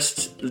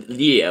first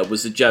year.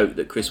 Was the joke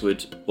that Chris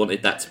Wood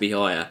wanted that to be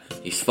higher.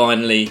 He's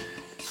finally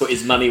put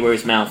his money where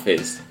his mouth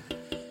is.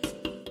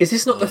 Is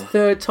this not the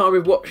third time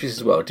we've watched this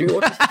as well? Do we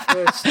watch this the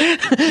first?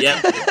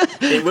 Yeah,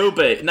 it will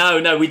be.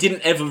 No, we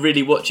didn't ever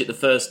really watch it the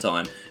first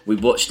time. We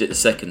watched it the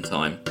second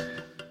time.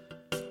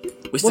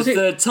 Was the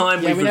third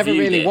time Yeah, we've we never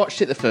reviewed really it.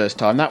 watched it the first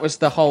time. That was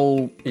the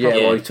whole... Yeah,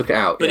 well, he took it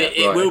out. But yeah,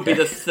 it will be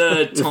the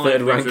third The time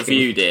third we've ranking.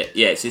 reviewed it.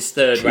 Yeah, it's his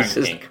third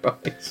Jesus ranking.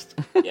 Christ.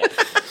 Yeah.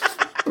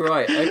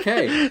 Right,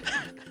 okay.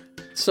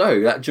 So,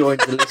 that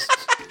joins the list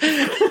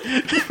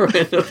for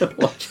another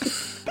watch.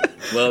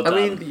 Well done.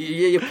 I mean,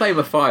 you're playing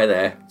with fire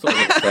there. That's all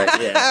I'm going to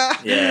say.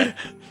 yeah.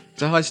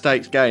 It's a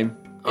high-stakes game.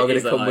 I'm going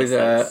is to a come high with.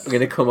 stakes. I'm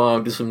going to come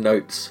armed with some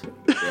notes.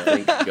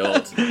 Thank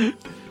God.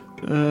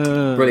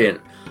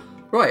 Brilliant.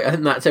 Right, I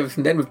think that's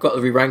everything. Then we've got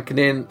the re-ranking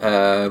in.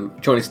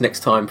 Join us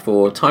next time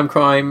for Time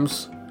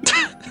Crimes.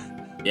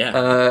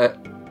 Yeah.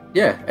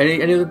 Yeah.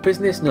 Any other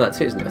business? No, that's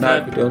it, isn't it?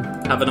 I think we're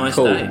done. Have a nice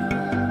Cool. day.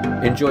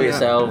 Enjoy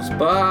yourselves.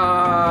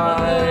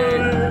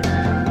 Bye.